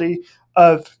possibility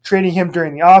of trading him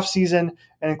during the offseason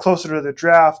and closer to the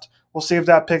draft. We'll see if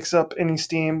that picks up any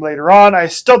steam later on. I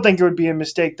still think it would be a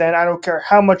mistake then. I don't care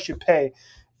how much you pay.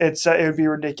 It would be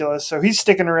ridiculous. So he's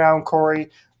sticking around, Corey.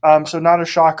 So not a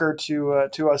shocker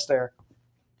to us there.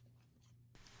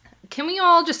 Can we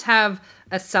all just have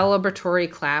a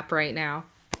celebratory clap right now?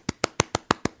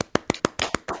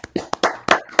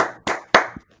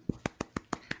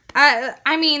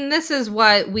 I mean, this is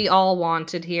what we all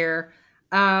wanted here.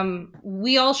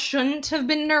 We all shouldn't have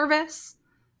been nervous,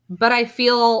 but I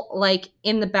feel like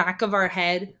in the back of our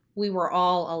head, we were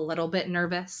all a little bit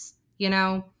nervous,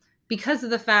 because of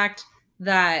the fact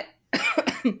that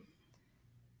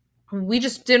we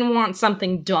just didn't want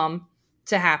something dumb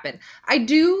to happen. I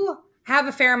do have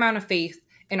a fair amount of faith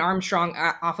in Armstrong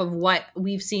off of what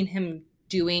we've seen him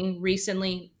doing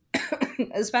recently,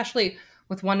 especially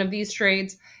with one of these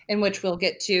trades, in which we'll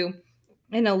get to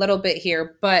in a little bit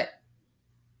here. But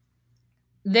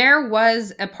there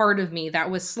was a part of me that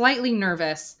was slightly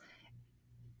nervous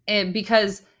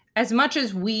because as much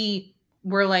as we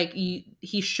were like,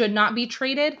 he should not be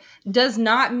traded, does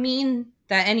not mean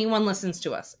that anyone listens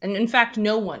to us. And in fact,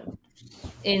 no one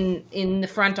in the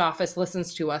front office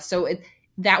listens to us. So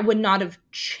that would not have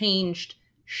changed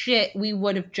shit. We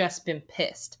would have just been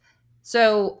pissed.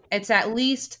 So it's at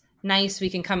least nice we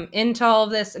can come into all of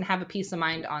this and have a peace of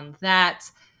mind on that.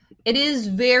 It is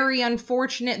very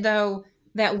unfortunate, though,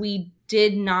 that we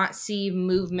did not see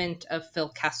movement of Phil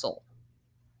Kessel.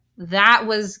 That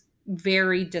was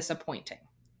very disappointing.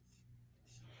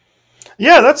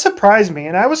 Yeah, that surprised me.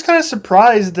 And I was kind of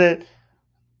surprised that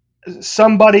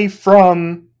somebody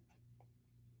from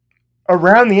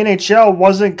around the NHL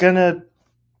wasn't going to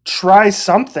try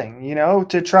something,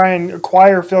 to try and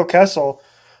acquire Phil Kessel.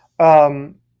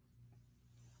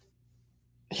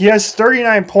 He has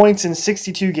 39 points in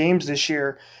 62 games this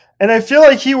year, and I feel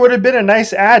like he would have been a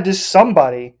nice add to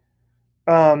somebody.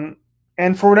 And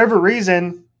for whatever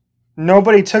reason,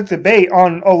 nobody took the bait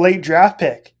on a late draft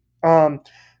pick.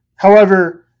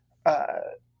 However,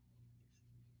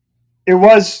 it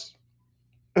was,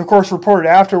 of course, reported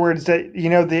afterwards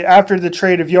that after the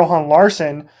trade of Johan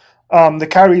Larsson, the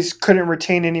Coyotes couldn't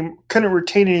retain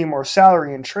any more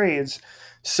salary in trades.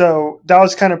 So that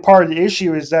was kind of part of the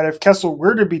issue, is that if Kessel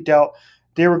were to be dealt,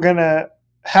 they were going to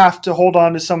have to hold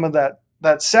on to some of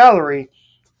that salary.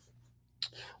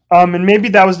 And maybe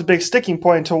that was the big sticking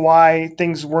point to why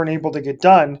things weren't able to get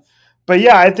done. But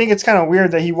yeah, I think it's kind of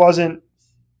weird that he wasn't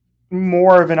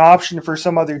more of an option for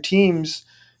some other teams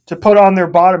to put on their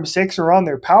bottom six or on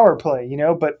their power play,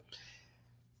 but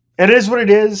it is what it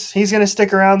is. He's going to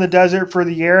stick around the desert for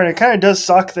the year, and it kind of does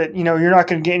suck that, you're not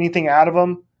going to get anything out of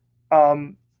him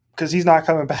because he's not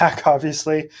coming back,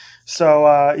 obviously.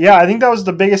 So, yeah, I think that was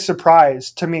the biggest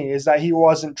surprise to me, is that he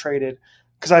wasn't traded,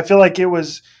 because I feel like it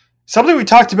was something we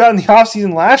talked about in the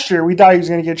offseason last year. We thought he was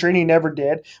going to get traded. He never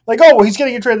did. Like, oh, well, he's going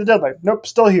to get traded at the deadline. Nope,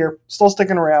 still here, still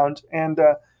sticking around. And,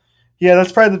 yeah, that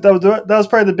was probably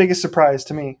the biggest surprise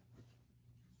to me.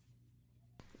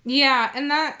 Yeah,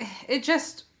 and that it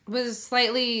just was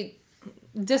slightly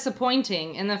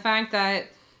disappointing in the fact that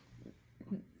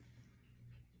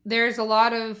there's a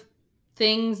lot of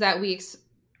things that we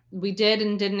did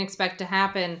and didn't expect to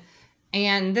happen,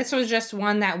 and this was just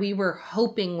one that we were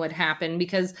hoping would happen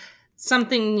because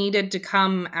something needed to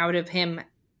come out of him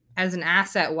as an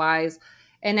asset wise,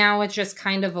 and now it's just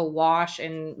kind of a wash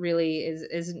and really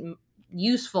isn't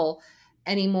useful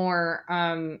anymore.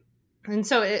 And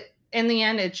so in the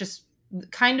end, it's just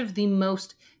kind of the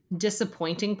most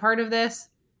disappointing part of this.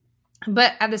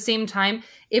 But at the same time,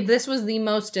 if this was the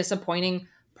most disappointing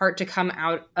part to come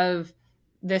out of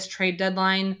this trade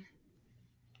deadline,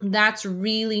 that's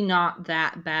really not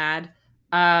that bad.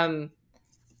 To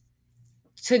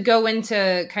go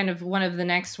into kind of one of the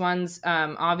next ones,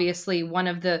 obviously one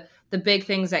of the big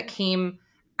things that came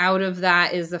out of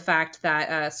that is the fact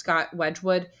that Scott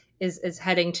Wedgwood is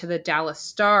heading to the Dallas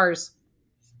Stars.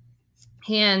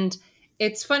 And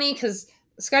it's funny because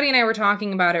Scotty and I were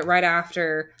talking about it right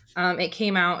after it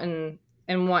came out and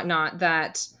whatnot,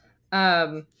 that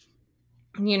that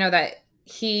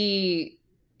he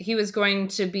was going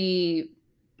to be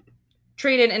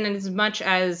traded, and as much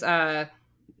as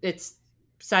it's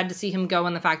sad to see him go,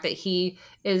 and the fact that he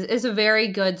is a very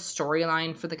good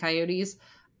storyline for the Coyotes,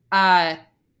 and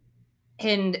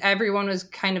everyone was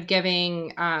kind of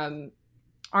giving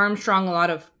Armstrong a lot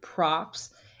of props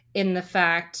in the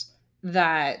fact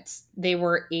that they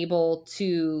were able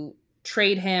to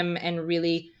trade him and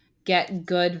really get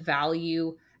good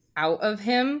value out of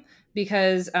him,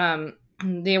 because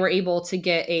they were able to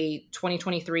get a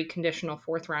 2023 conditional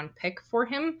 4th round pick for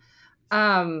him.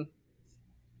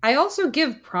 I also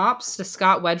give props to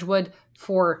Scott Wedgwood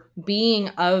for being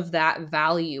of that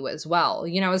value as well.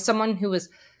 As someone who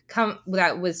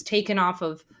that was taken off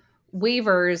of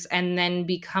waivers and then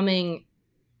becoming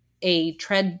a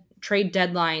trade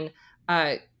deadline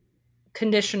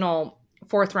conditional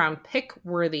 4th round pick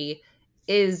worthy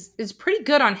is pretty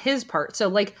good on his part. So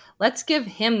let's give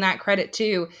him that credit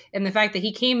too, in the fact that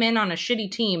he came in on a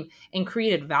shitty team and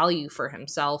created value for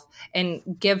himself, and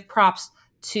give props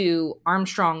to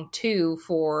Armstrong too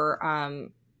for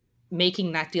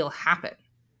making that deal happen.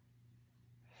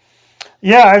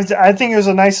 Yeah, I think it was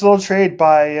a nice little trade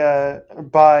by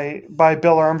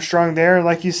Bill Armstrong there.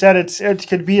 Like you said, it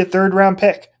could be a 3rd round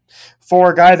pick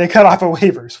for a guy they cut off of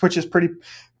waivers, which is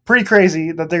pretty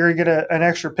crazy that they're going to get an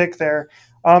extra pick there.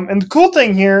 And the cool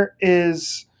thing here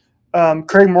is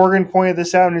Craig Morgan pointed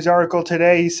this out in his article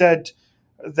today. He said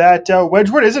that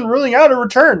Wedgwood isn't ruling out a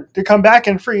return to come back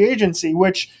in free agency,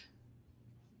 which,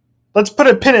 let's put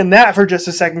a pin in that for just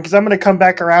a second, because I'm going to come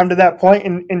back around to that point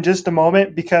in just a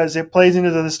moment, because it plays into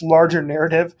this larger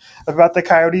narrative about the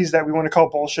Coyotes that we want to call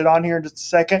bullshit on here in just a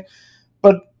second.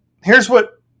 But here's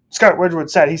what Scott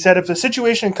Wedgwood said. He said, if the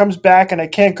situation comes back and I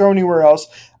can't go anywhere else,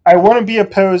 I wouldn't be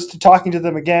opposed to talking to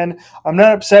them again. I'm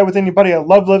not upset with anybody. I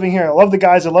love living here. I love the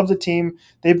guys. I love the team.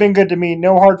 They've been good to me.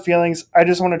 No hard feelings. I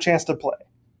just want a chance to play.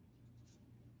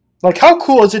 Like, how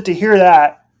cool is it to hear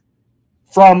that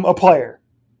from a player?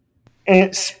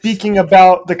 And speaking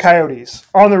about the Coyotes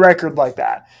on the record like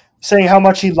that, saying how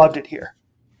much he loved it here.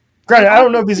 Granted, I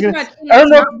don't know if he's going to. I don't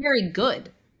know. Not very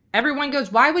good. Everyone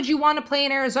goes, why would you want to play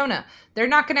in Arizona? They're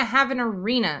not going to have an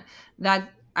arena that.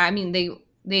 I mean,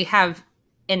 they have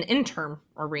an interim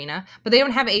arena, but they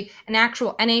don't have an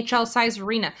actual NHL-sized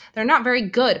arena. They're not very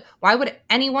good. Why would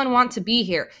anyone want to be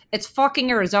here? It's fucking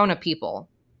Arizona, people.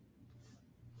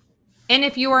 And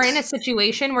if you are in a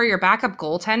situation where your backup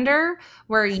goaltender,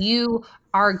 where you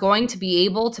are going to be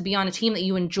able to be on a team that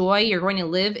you enjoy, you're going to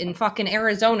live in fucking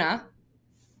Arizona.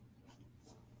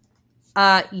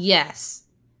 Yes.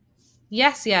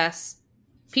 Yes.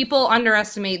 People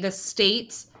underestimate the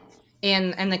state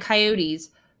and the Coyotes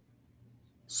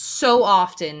so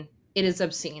often. It is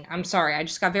obscene. I'm sorry. I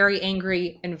just got very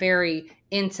angry and very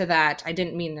into that. I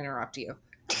didn't mean to interrupt you.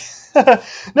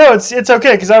 No, it's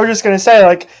okay, because I was just going to say,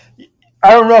 like,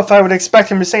 I don't know if I would expect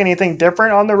him to say anything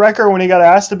different on the record when he got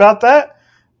asked about that,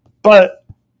 but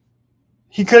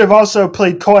he could have also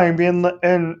played coy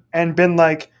and been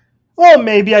like, well,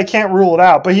 maybe I can't rule it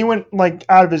out. But he went like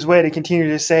out of his way to continue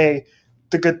to say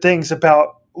the good things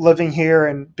about living here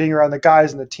and being around the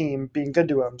guys and the team being good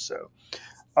to him. So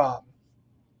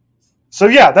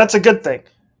yeah, that's a good thing.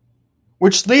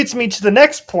 Which leads me to the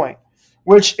next point,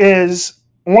 which is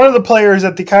one of the players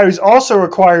that the Coyotes also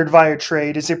acquired via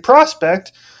trade is a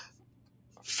prospect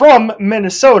from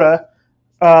Minnesota,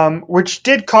 which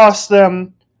did cost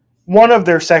them one of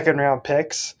their second-round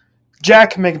picks,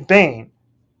 Jack McBain.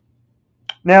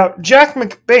 Now, Jack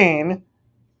McBain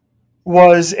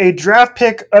was a draft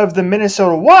pick of the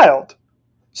Minnesota Wild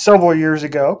several years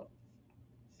ago.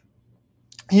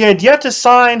 He had yet to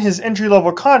sign his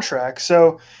entry-level contract,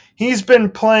 so he's been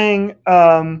playing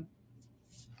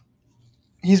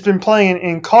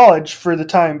in college for the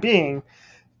time being,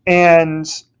 and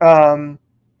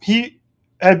he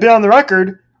had been on the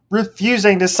record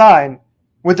refusing to sign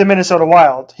with the Minnesota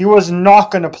Wild. He was not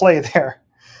going to play there.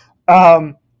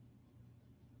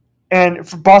 And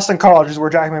for Boston College is where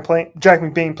Jack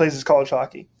McBain plays his college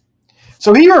hockey.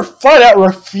 So he flat out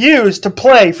refused to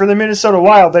play for the Minnesota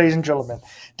Wild, ladies and gentlemen.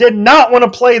 Did not want to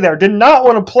play there. Did not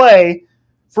want to play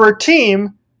for a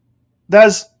team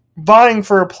that's vying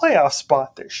for a playoff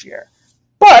spot this year.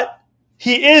 But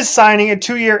he is signing a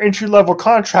 2-year entry-level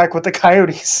contract with the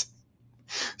Coyotes.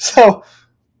 So,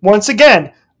 once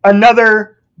again,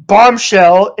 another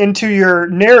bombshell into your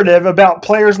narrative about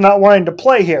players not wanting to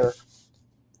play here.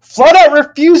 Flat out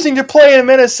refusing to play in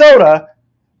Minnesota,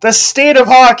 the state of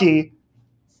hockey,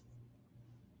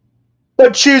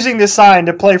 but choosing to sign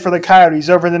to play for the Coyotes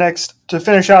to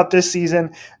finish out this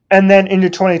season and then into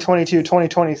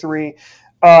 2022-2023.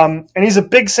 And he's a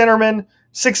big centerman,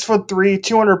 6'3",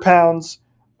 200 pounds.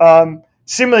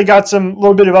 Seemingly got some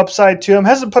little bit of upside to him.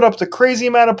 Hasn't put up the crazy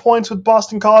amount of points with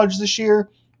Boston College this year.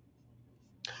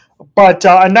 But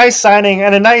a nice signing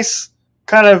and a nice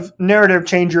kind of narrative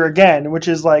changer again, which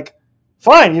is like,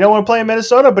 fine, you don't want to play in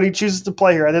Minnesota, but he chooses to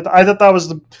play here. I thought that was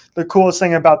the coolest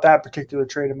thing about that particular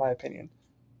trade, in my opinion.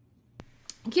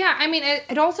 Yeah, I mean,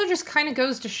 it also just kind of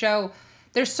goes to show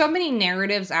there's so many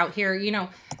narratives out here. You know,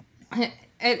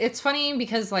 it's funny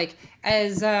because, like,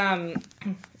 as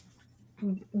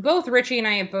both Richie and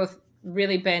I have both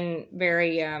really been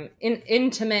very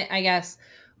intimate, I guess,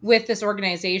 with this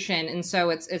organization, and so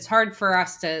it's hard for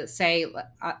us to say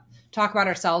talk about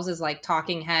ourselves as like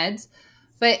talking heads,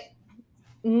 but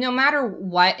no matter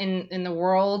what in the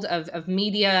world of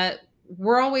media,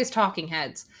 we're always talking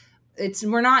heads.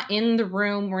 We're not in the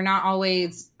room, we're not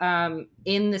always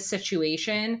in the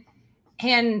situation.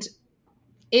 And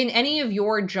in any of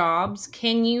your jobs,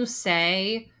 can you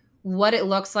say what it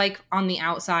looks like on the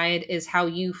outside is how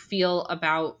you feel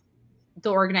about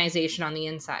the organization on the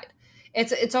inside?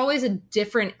 It's always a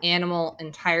different animal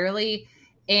entirely,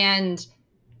 and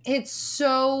it's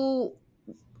so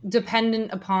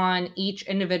dependent upon each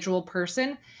individual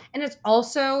person, and it's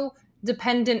also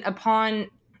dependent upon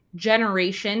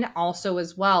generation also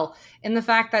as well, in the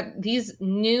fact that these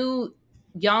new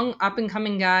young up and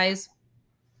coming guys,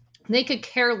 they could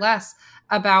care less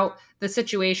about the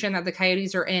situation that the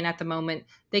Coyotes are in at the moment.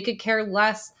 They could care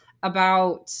less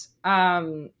about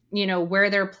where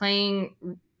they're playing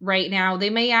right now.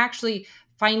 They may actually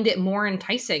find it more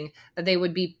enticing that they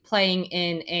would be playing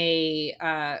in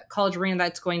a college arena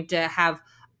that's going to have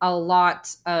a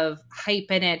lot of hype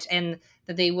in it, and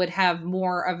that they would have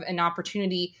more of an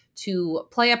opportunity to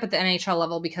play up at the NHL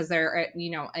level because they're,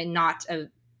 not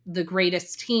the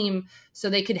greatest team. So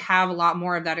they could have a lot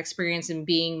more of that experience in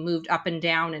being moved up and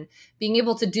down and being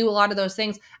able to do a lot of those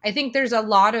things. I think there's a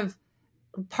lot of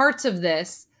parts of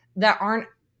this that aren't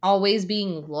always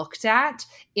being looked at,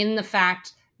 in the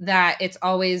fact that it's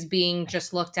always being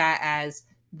just looked at as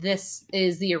this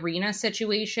is the arena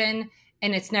situation,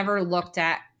 and it's never looked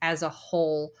at as a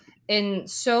whole. And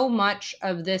so much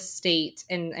of this state,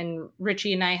 and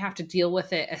Richie and I have to deal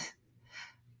with it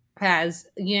as,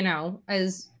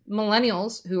 as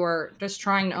millennials who are just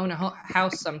trying to own a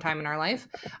house sometime in our life,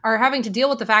 are having to deal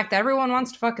with the fact that everyone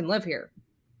wants to fucking live here.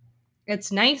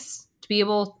 It's nice to be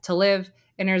able to live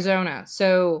in Arizona.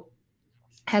 So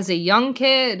as a young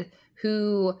kid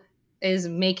who is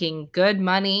making good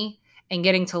money and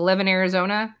getting to live in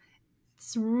Arizona,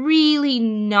 it's really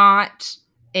not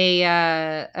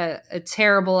a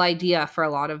terrible idea for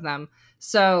a lot of them.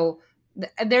 So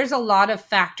there's a lot of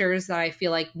factors that I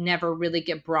feel like never really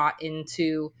get brought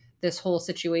into this whole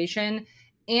situation.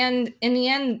 And in the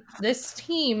end, this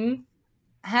team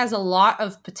has a lot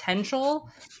of potential,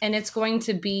 and it's going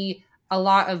to be a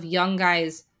lot of young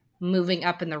guys moving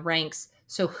up in the ranks.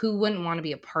 So who wouldn't want to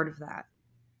be a part of that?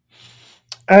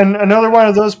 And another one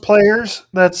of those players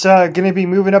that's going to be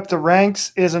moving up the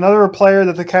ranks is another player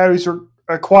that the Coyotes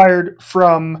acquired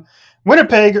from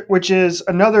Winnipeg, which is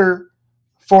another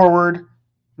forward,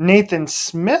 Nathan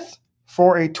Smith,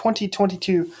 for a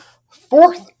 2022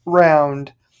 fourth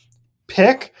round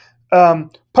pick.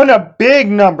 Putting up big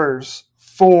numbers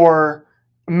for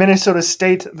Minnesota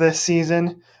State this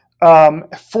season.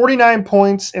 49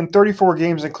 points in 34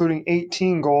 games, including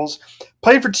 18 goals.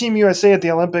 Played for Team USA at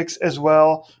the Olympics as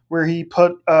well, where he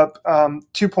put up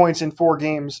 2 points in 4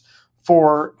 games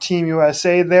for Team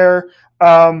USA there.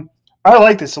 I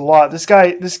like this a lot. This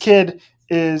kid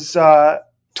is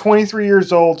 23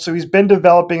 years old, so he's been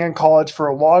developing in college for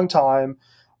a long time.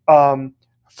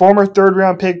 Former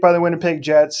third-round pick by the Winnipeg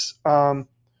Jets.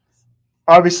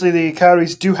 Obviously, the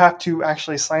Coyotes do have to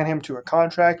actually sign him to a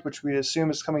contract, which we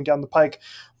assume is coming down the pike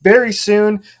very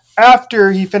soon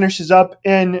after he finishes up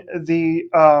in the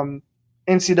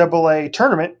NCAA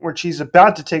tournament, which he's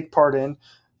about to take part in.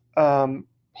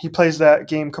 He plays that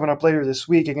game coming up later this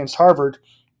week against Harvard.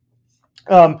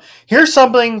 Here's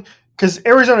something, because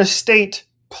Arizona State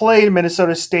played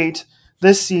Minnesota State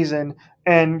this season,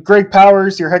 and Greg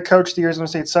Powers, your head coach of the Arizona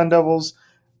State Sun Devils,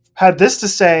 had this to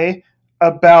say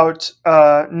about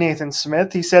Nathan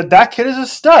Smith. He said, "That kid is a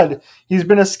stud. He's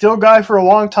been a skill guy for a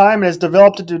long time and has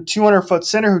developed into a 200-foot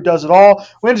center who does it all,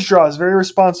 wins draws, very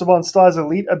responsible, and still has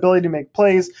elite ability to make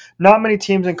plays. Not many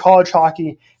teams in college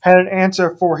hockey had an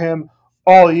answer for him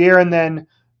all year." And then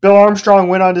Bill Armstrong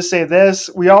went on to say this: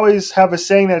 "We always have a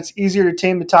saying that it's easier to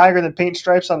tame the tiger than paint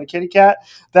stripes on the kitty cat.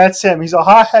 That's him. He's a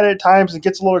hot-headed at times and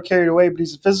gets a little carried away, but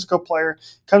he's a physical player.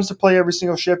 Comes to play every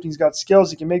single shift. He's got skills.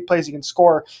 He can make plays. He can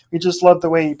score. We just love the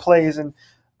way he plays." And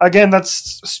again, that's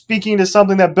speaking to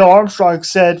something that Bill Armstrong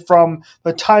said from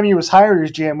the time he was hired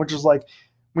as GM, which is like,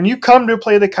 when you come to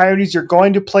play the Coyotes, you're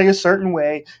going to play a certain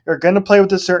way. You're going to play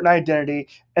with a certain identity,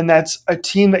 and that's a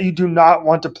team that you do not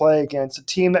want to play against. A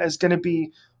team that is going to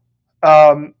be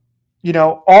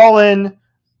all in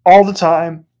all the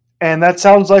time. And that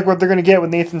sounds like what they're going to get with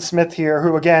Nathan Smith here,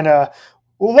 who, again,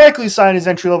 will likely sign his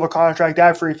entry-level contract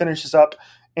after he finishes up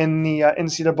in the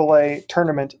NCAA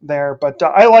tournament there. But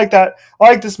I like that. I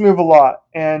like this move a lot.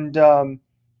 And the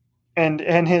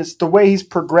way he's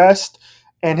progressed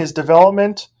and his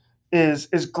development is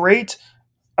great.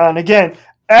 And again,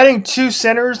 adding 2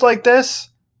 centers like this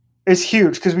is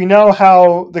huge, because we know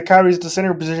how the Coyotes at the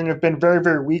center position have been very,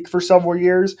 very weak for several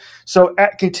years. So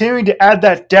continuing to add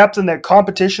that depth and that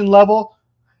competition level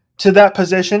to that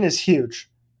position is huge.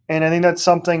 And I think that's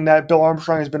something that Bill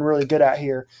Armstrong has been really good at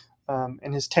here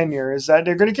in his tenure, is that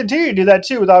they're going to continue to do that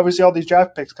too, with obviously all these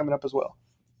draft picks coming up as well.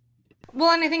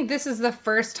 Well, and I think this is the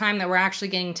first time that we're actually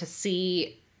getting to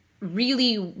see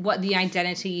really what the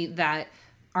identity that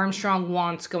Armstrong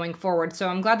wants going forward. So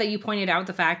I'm glad that you pointed out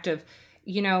the fact of,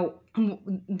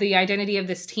 the identity of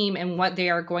this team and what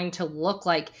they are going to look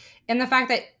like. And the fact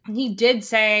that he did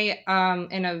say,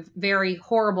 in a very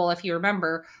horrible, if you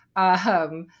remember,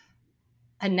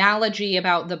 analogy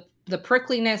about the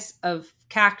prickliness of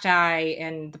cacti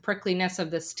and the prickliness of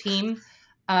this team.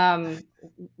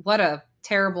 What a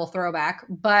terrible throwback.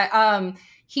 But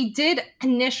he did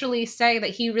initially say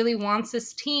that he really wants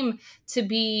this team to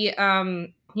be,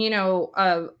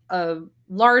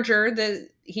 larger.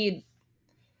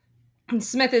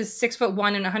 Smith is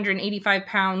 6'1" and 185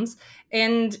 pounds.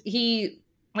 And he,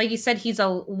 like you said, he's a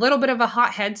little bit of a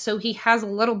hothead. So he has a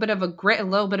little bit of a grit, a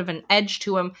little bit of an edge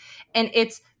to him. And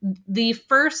it's the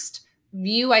first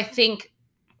view, I think,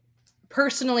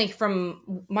 personally,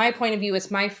 from my point of view, it's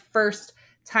my first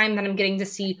time that I'm getting to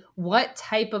see what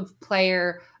type of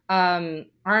player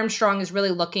Armstrong is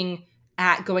really looking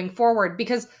at going forward.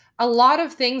 Because a lot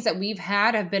of things that we've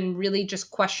had have been really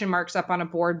just question marks up on a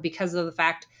board because of the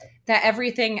fact that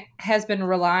everything has been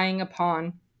relying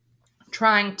upon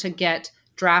trying to get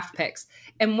draft picks.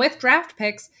 And with draft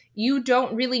picks, you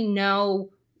don't really know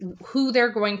who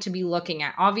they're going to be looking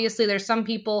at. Obviously, there's some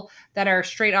people that are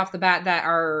straight off the bat that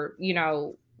are,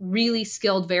 really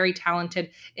skilled, very talented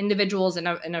individuals in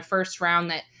a first round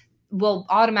that will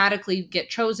automatically get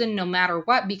chosen no matter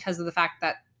what, because of the fact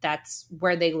that that's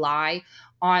where they lie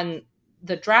on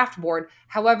the draft board.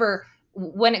 However,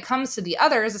 when it comes to the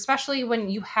others, especially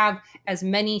when you have as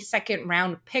many second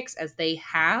round picks as they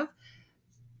have,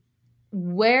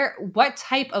 what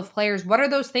type of players, what are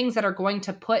those things that are going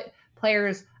to put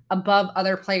players above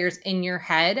other players in your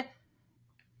head?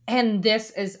 And this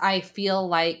is, I feel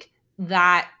like,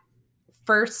 that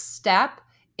first step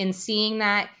in seeing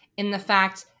that, in the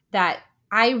fact that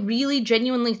I really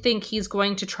genuinely think he's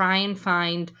going to try and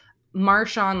find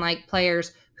Marshawn-like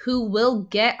players who will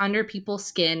get under people's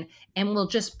skin and will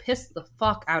just piss the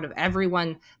fuck out of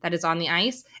everyone that is on the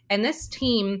ice. And this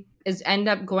team is end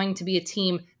up going to be a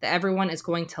team that everyone is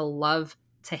going to love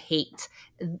to hate.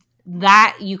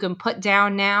 That you can put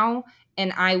down now,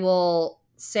 and I will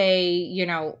say,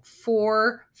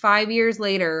 4-5 years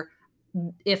later,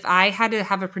 if I had to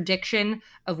have a prediction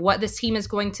of what this team is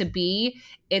going to be,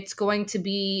 it's going to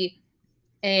be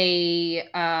a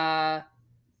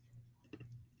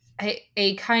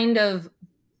kind of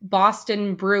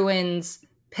Boston Bruins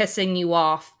pissing you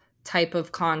off type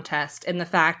of contest, and the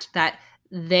fact that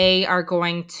they are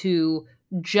going to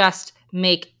just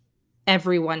make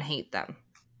everyone hate them.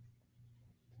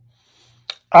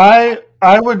 I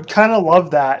would kind of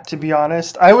love that, to be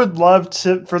honest. I would love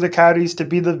for the Coyotes to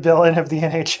be the villain of the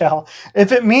NHL.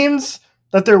 If it means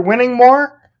that they're winning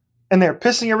more and they're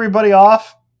pissing everybody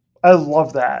off, I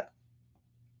love that.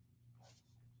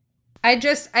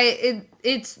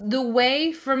 It's the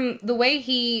way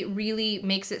he really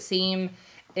makes it seem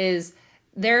is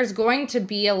there's going to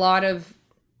be a lot of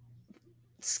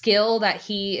skill that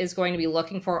he is going to be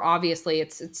looking for. Obviously,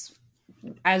 it's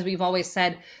as we've always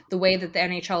said, the way that the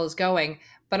NHL is going.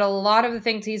 But a lot of the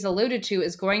things he's alluded to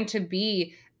is going to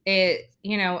be a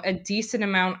decent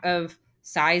amount of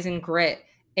size and grit.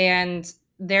 And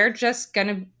they're just going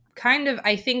to kind of,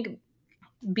 I think,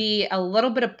 be a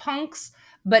little bit of punks,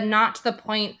 but not to the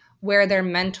point where they're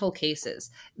mental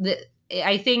cases.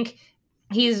 I think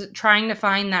he's trying to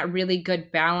find that really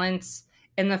good balance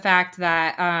in the fact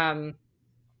that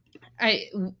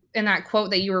in that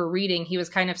quote that you were reading, he was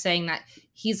kind of saying that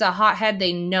he's a hothead.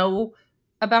 They know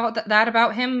about that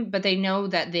about him, but they know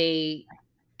that they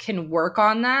can work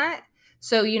on that.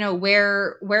 So,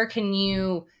 where can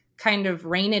you kind of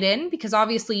rein it in? Because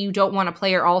obviously you don't want a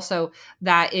player also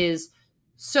that is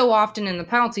so often in the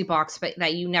penalty box, but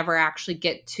that you never actually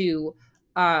get to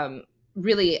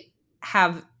really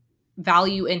have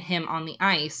value in him on the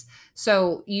ice.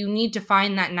 So you need to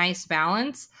find that nice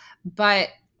balance. But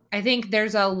I think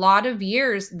there's a lot of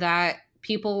years that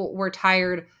people were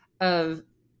tired of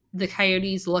the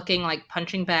Coyotes looking like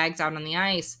punching bags out on the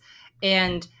ice.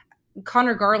 And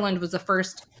Connor Garland was the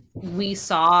first we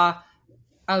saw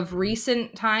of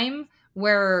recent time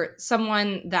where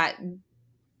someone that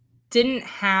didn't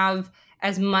have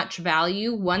as much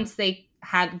value, once they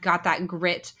got that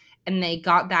grit and they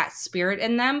got that spirit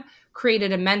in them,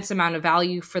 created immense amount of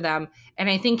value for them. And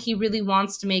I think he really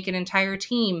wants to make an entire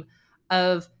team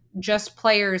of just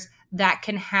players that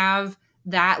can have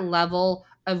that level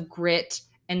of grit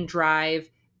and drive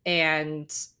and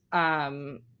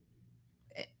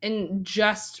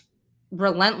just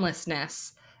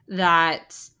relentlessness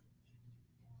that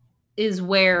is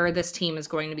where this team is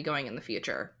going to be going in the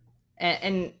future.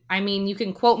 And I mean, you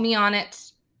can quote me on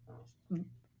it.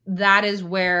 That is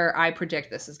where I predict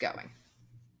this is going.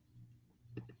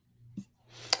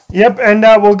 Yep, and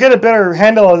we'll get a better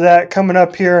handle of that coming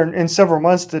up here in several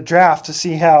months to draft, to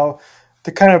see how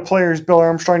the kind of players Bill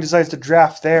Armstrong decides to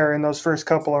draft there in those first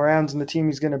couple of rounds and the team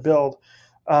he's going to build.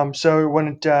 So it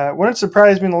wouldn't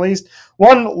surprise me in the least.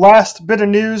 One last bit of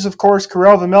news, of course,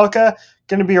 Karel Vejmelka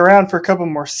going to be around for a couple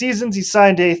more seasons. He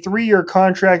signed a 3-year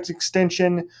contract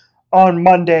extension on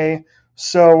Monday.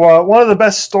 So one of the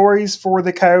best stories for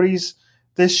the Coyotes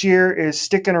this year is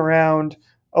sticking around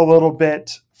a little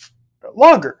bit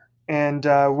longer. And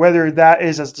whether that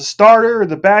is as the starter or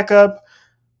the backup,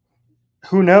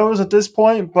 who knows at this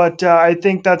point. But I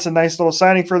think that's a nice little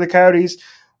signing for the Coyotes.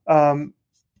 And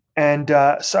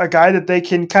a guy that they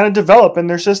can kind of develop in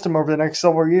their system over the next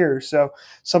several years. So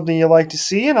something you like to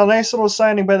see, and a nice little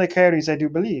signing by the Coyotes, I do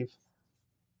believe.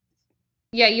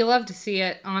 Yeah, you love to see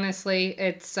it. Honestly,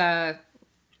 it's a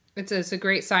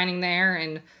great signing there,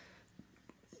 and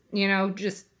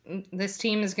just this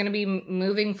team is going to be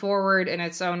moving forward in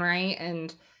its own right.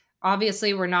 And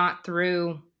obviously, we're not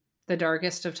through the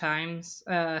darkest of times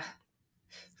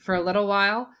for a little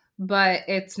while. but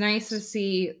it's nice to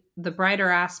see the brighter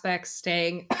aspects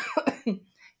staying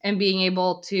and being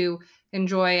able to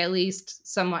enjoy at least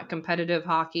somewhat competitive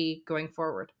hockey going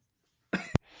forward.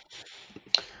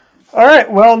 All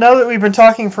right, well, now that we've been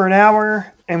talking for an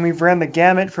hour and we've ran the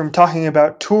gamut from talking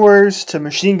about tours to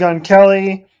Machine Gun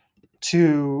Kelly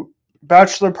to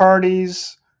bachelor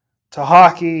parties to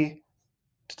hockey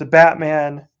to the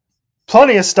Batman,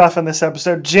 plenty of stuff in this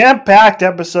episode. Jam-packed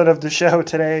episode of the show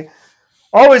today.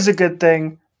 Always a good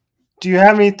thing. Do you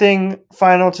have anything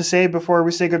final to say before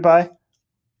we say goodbye?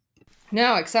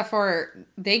 No, except for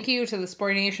thank you to the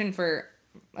Sport Nation for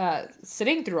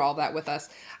sitting through all that with us.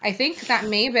 I think that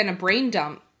may have been a brain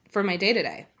dump for my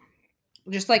day-to-day.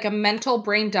 Just like a mental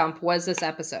brain dump was this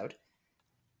episode.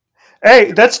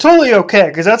 Hey, that's totally okay,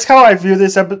 because that's how I view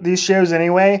these shows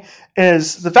anyway,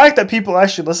 is the fact that people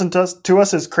actually listen to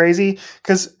us is crazy,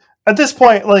 because at this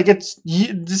point, like, this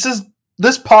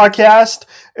podcast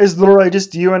is literally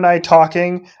just you and I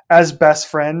talking as best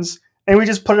friends, and we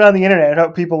just put it on the internet and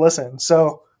hope people listen,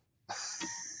 so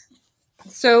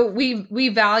we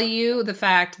value the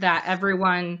fact that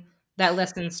everyone that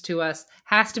listens to us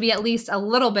has to be at least a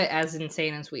little bit as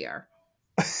insane as we are.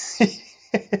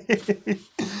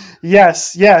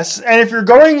 Yes. And if you're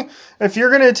going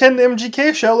to attend the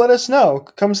MGK show, let us know.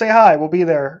 Come say hi. We'll be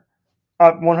there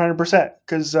 100%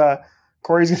 because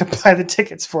Corey's going to buy the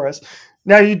tickets for us.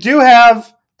 Now, you do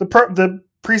have the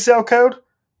pre-sale code?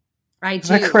 I do. Is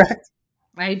that correct?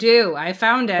 I do. I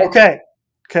found it. Okay.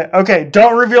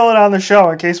 Don't reveal it on the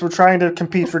show in case we're trying to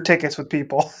compete for tickets with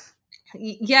people.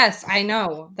 Yes, I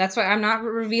know. That's why I'm not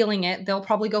revealing it. They'll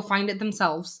probably go find it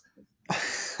themselves.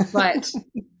 But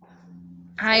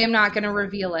I am not going to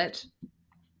reveal it.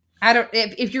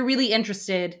 If you're really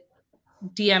interested,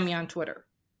 DM me on Twitter.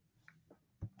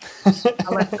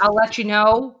 I'll let you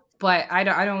know, but I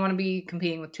don't want to be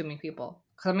competing with too many people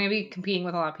because I'm going to be competing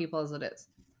with a lot of people as it is.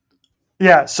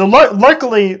 Yeah. So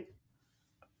luckily,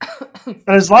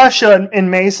 at his last show in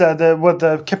Mesa,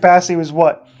 the capacity was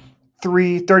what,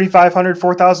 3,500,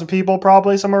 4,000 people,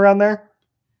 probably somewhere around there.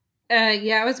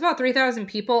 Yeah, it was about 3,000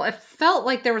 people. It felt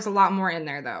like there was a lot more in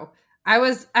there, though. I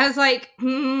was like,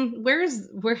 where's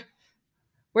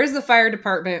the fire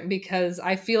department? Because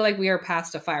I feel like we are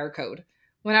past a fire code.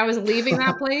 When I was leaving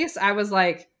that place, I was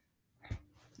like,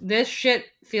 this shit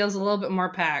feels a little bit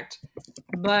more packed.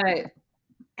 But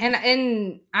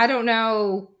and I don't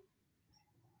know,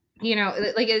 you know,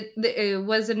 like it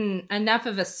wasn't enough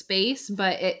of a space,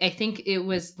 but I think it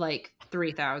was like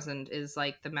 3,000 is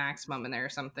like the maximum in there or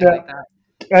something like that.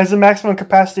 It has a maximum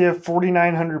capacity of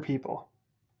 4,900 people.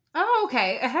 Oh,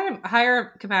 okay. It had a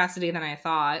higher capacity than I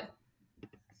thought.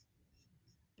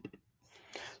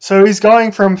 So he's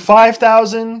going from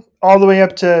 5,000 all the way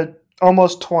up to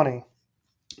almost 20.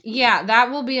 Yeah,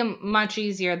 that will be much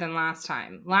easier than last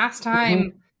time. Last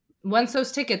time, once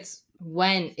those tickets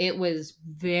went, it was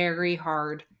very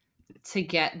hard to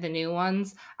get the new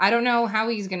ones. I don't know how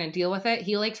he's going to deal with it.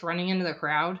 He likes running into the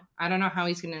crowd. I don't know how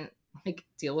he's going to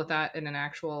deal with that in an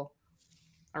actual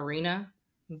arena,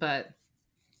 but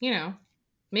you know,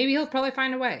 maybe he'll probably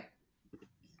find a way.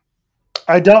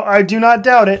 I do not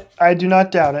doubt it.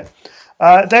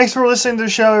 Thanks for listening to the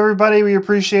show, everybody. We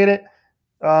appreciate it.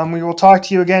 We will talk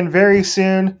to you again very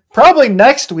soon. Probably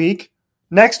next week,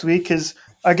 because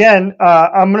again,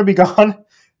 I'm going to be gone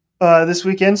this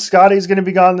weekend. Scotty's going to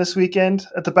be gone this weekend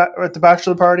at the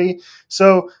bachelor party.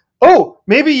 So,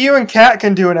 maybe you and Kat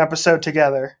can do an episode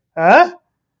together, huh?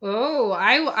 Oh,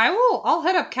 I will. I'll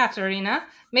hit up Katarina.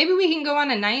 Maybe we can go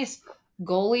on a nice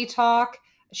goalie talk.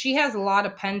 She has a lot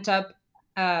of pent up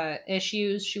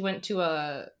issues. She went to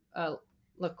a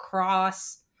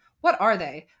lacrosse. What are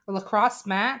they? A lacrosse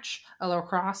match? A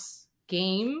lacrosse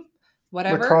game?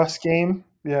 Whatever. Lacrosse game?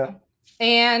 Yeah.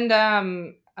 And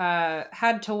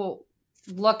had to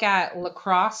look at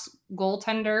lacrosse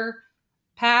goaltender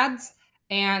pads.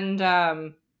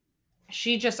 And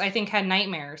she just, I think, had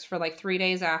nightmares for like 3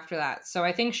 days after that. So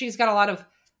I think she's got a lot of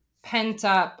pent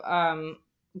up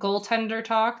goaltender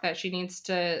talk that she needs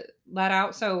to let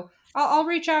out. So I'll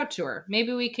reach out to her.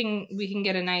 Maybe we can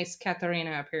get a nice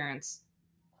Katarina appearance.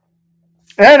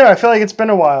 I know. I feel like it's been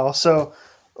a while. So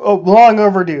long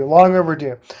overdue. All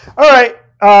right.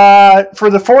 For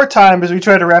the fourth time, as we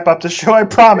try to wrap up the show, I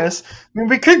promise. I mean,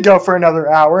 we could go for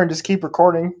another hour and just keep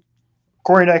recording.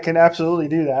 Corey and I can absolutely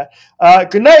do that.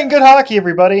 Good night and good hockey,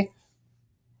 everybody.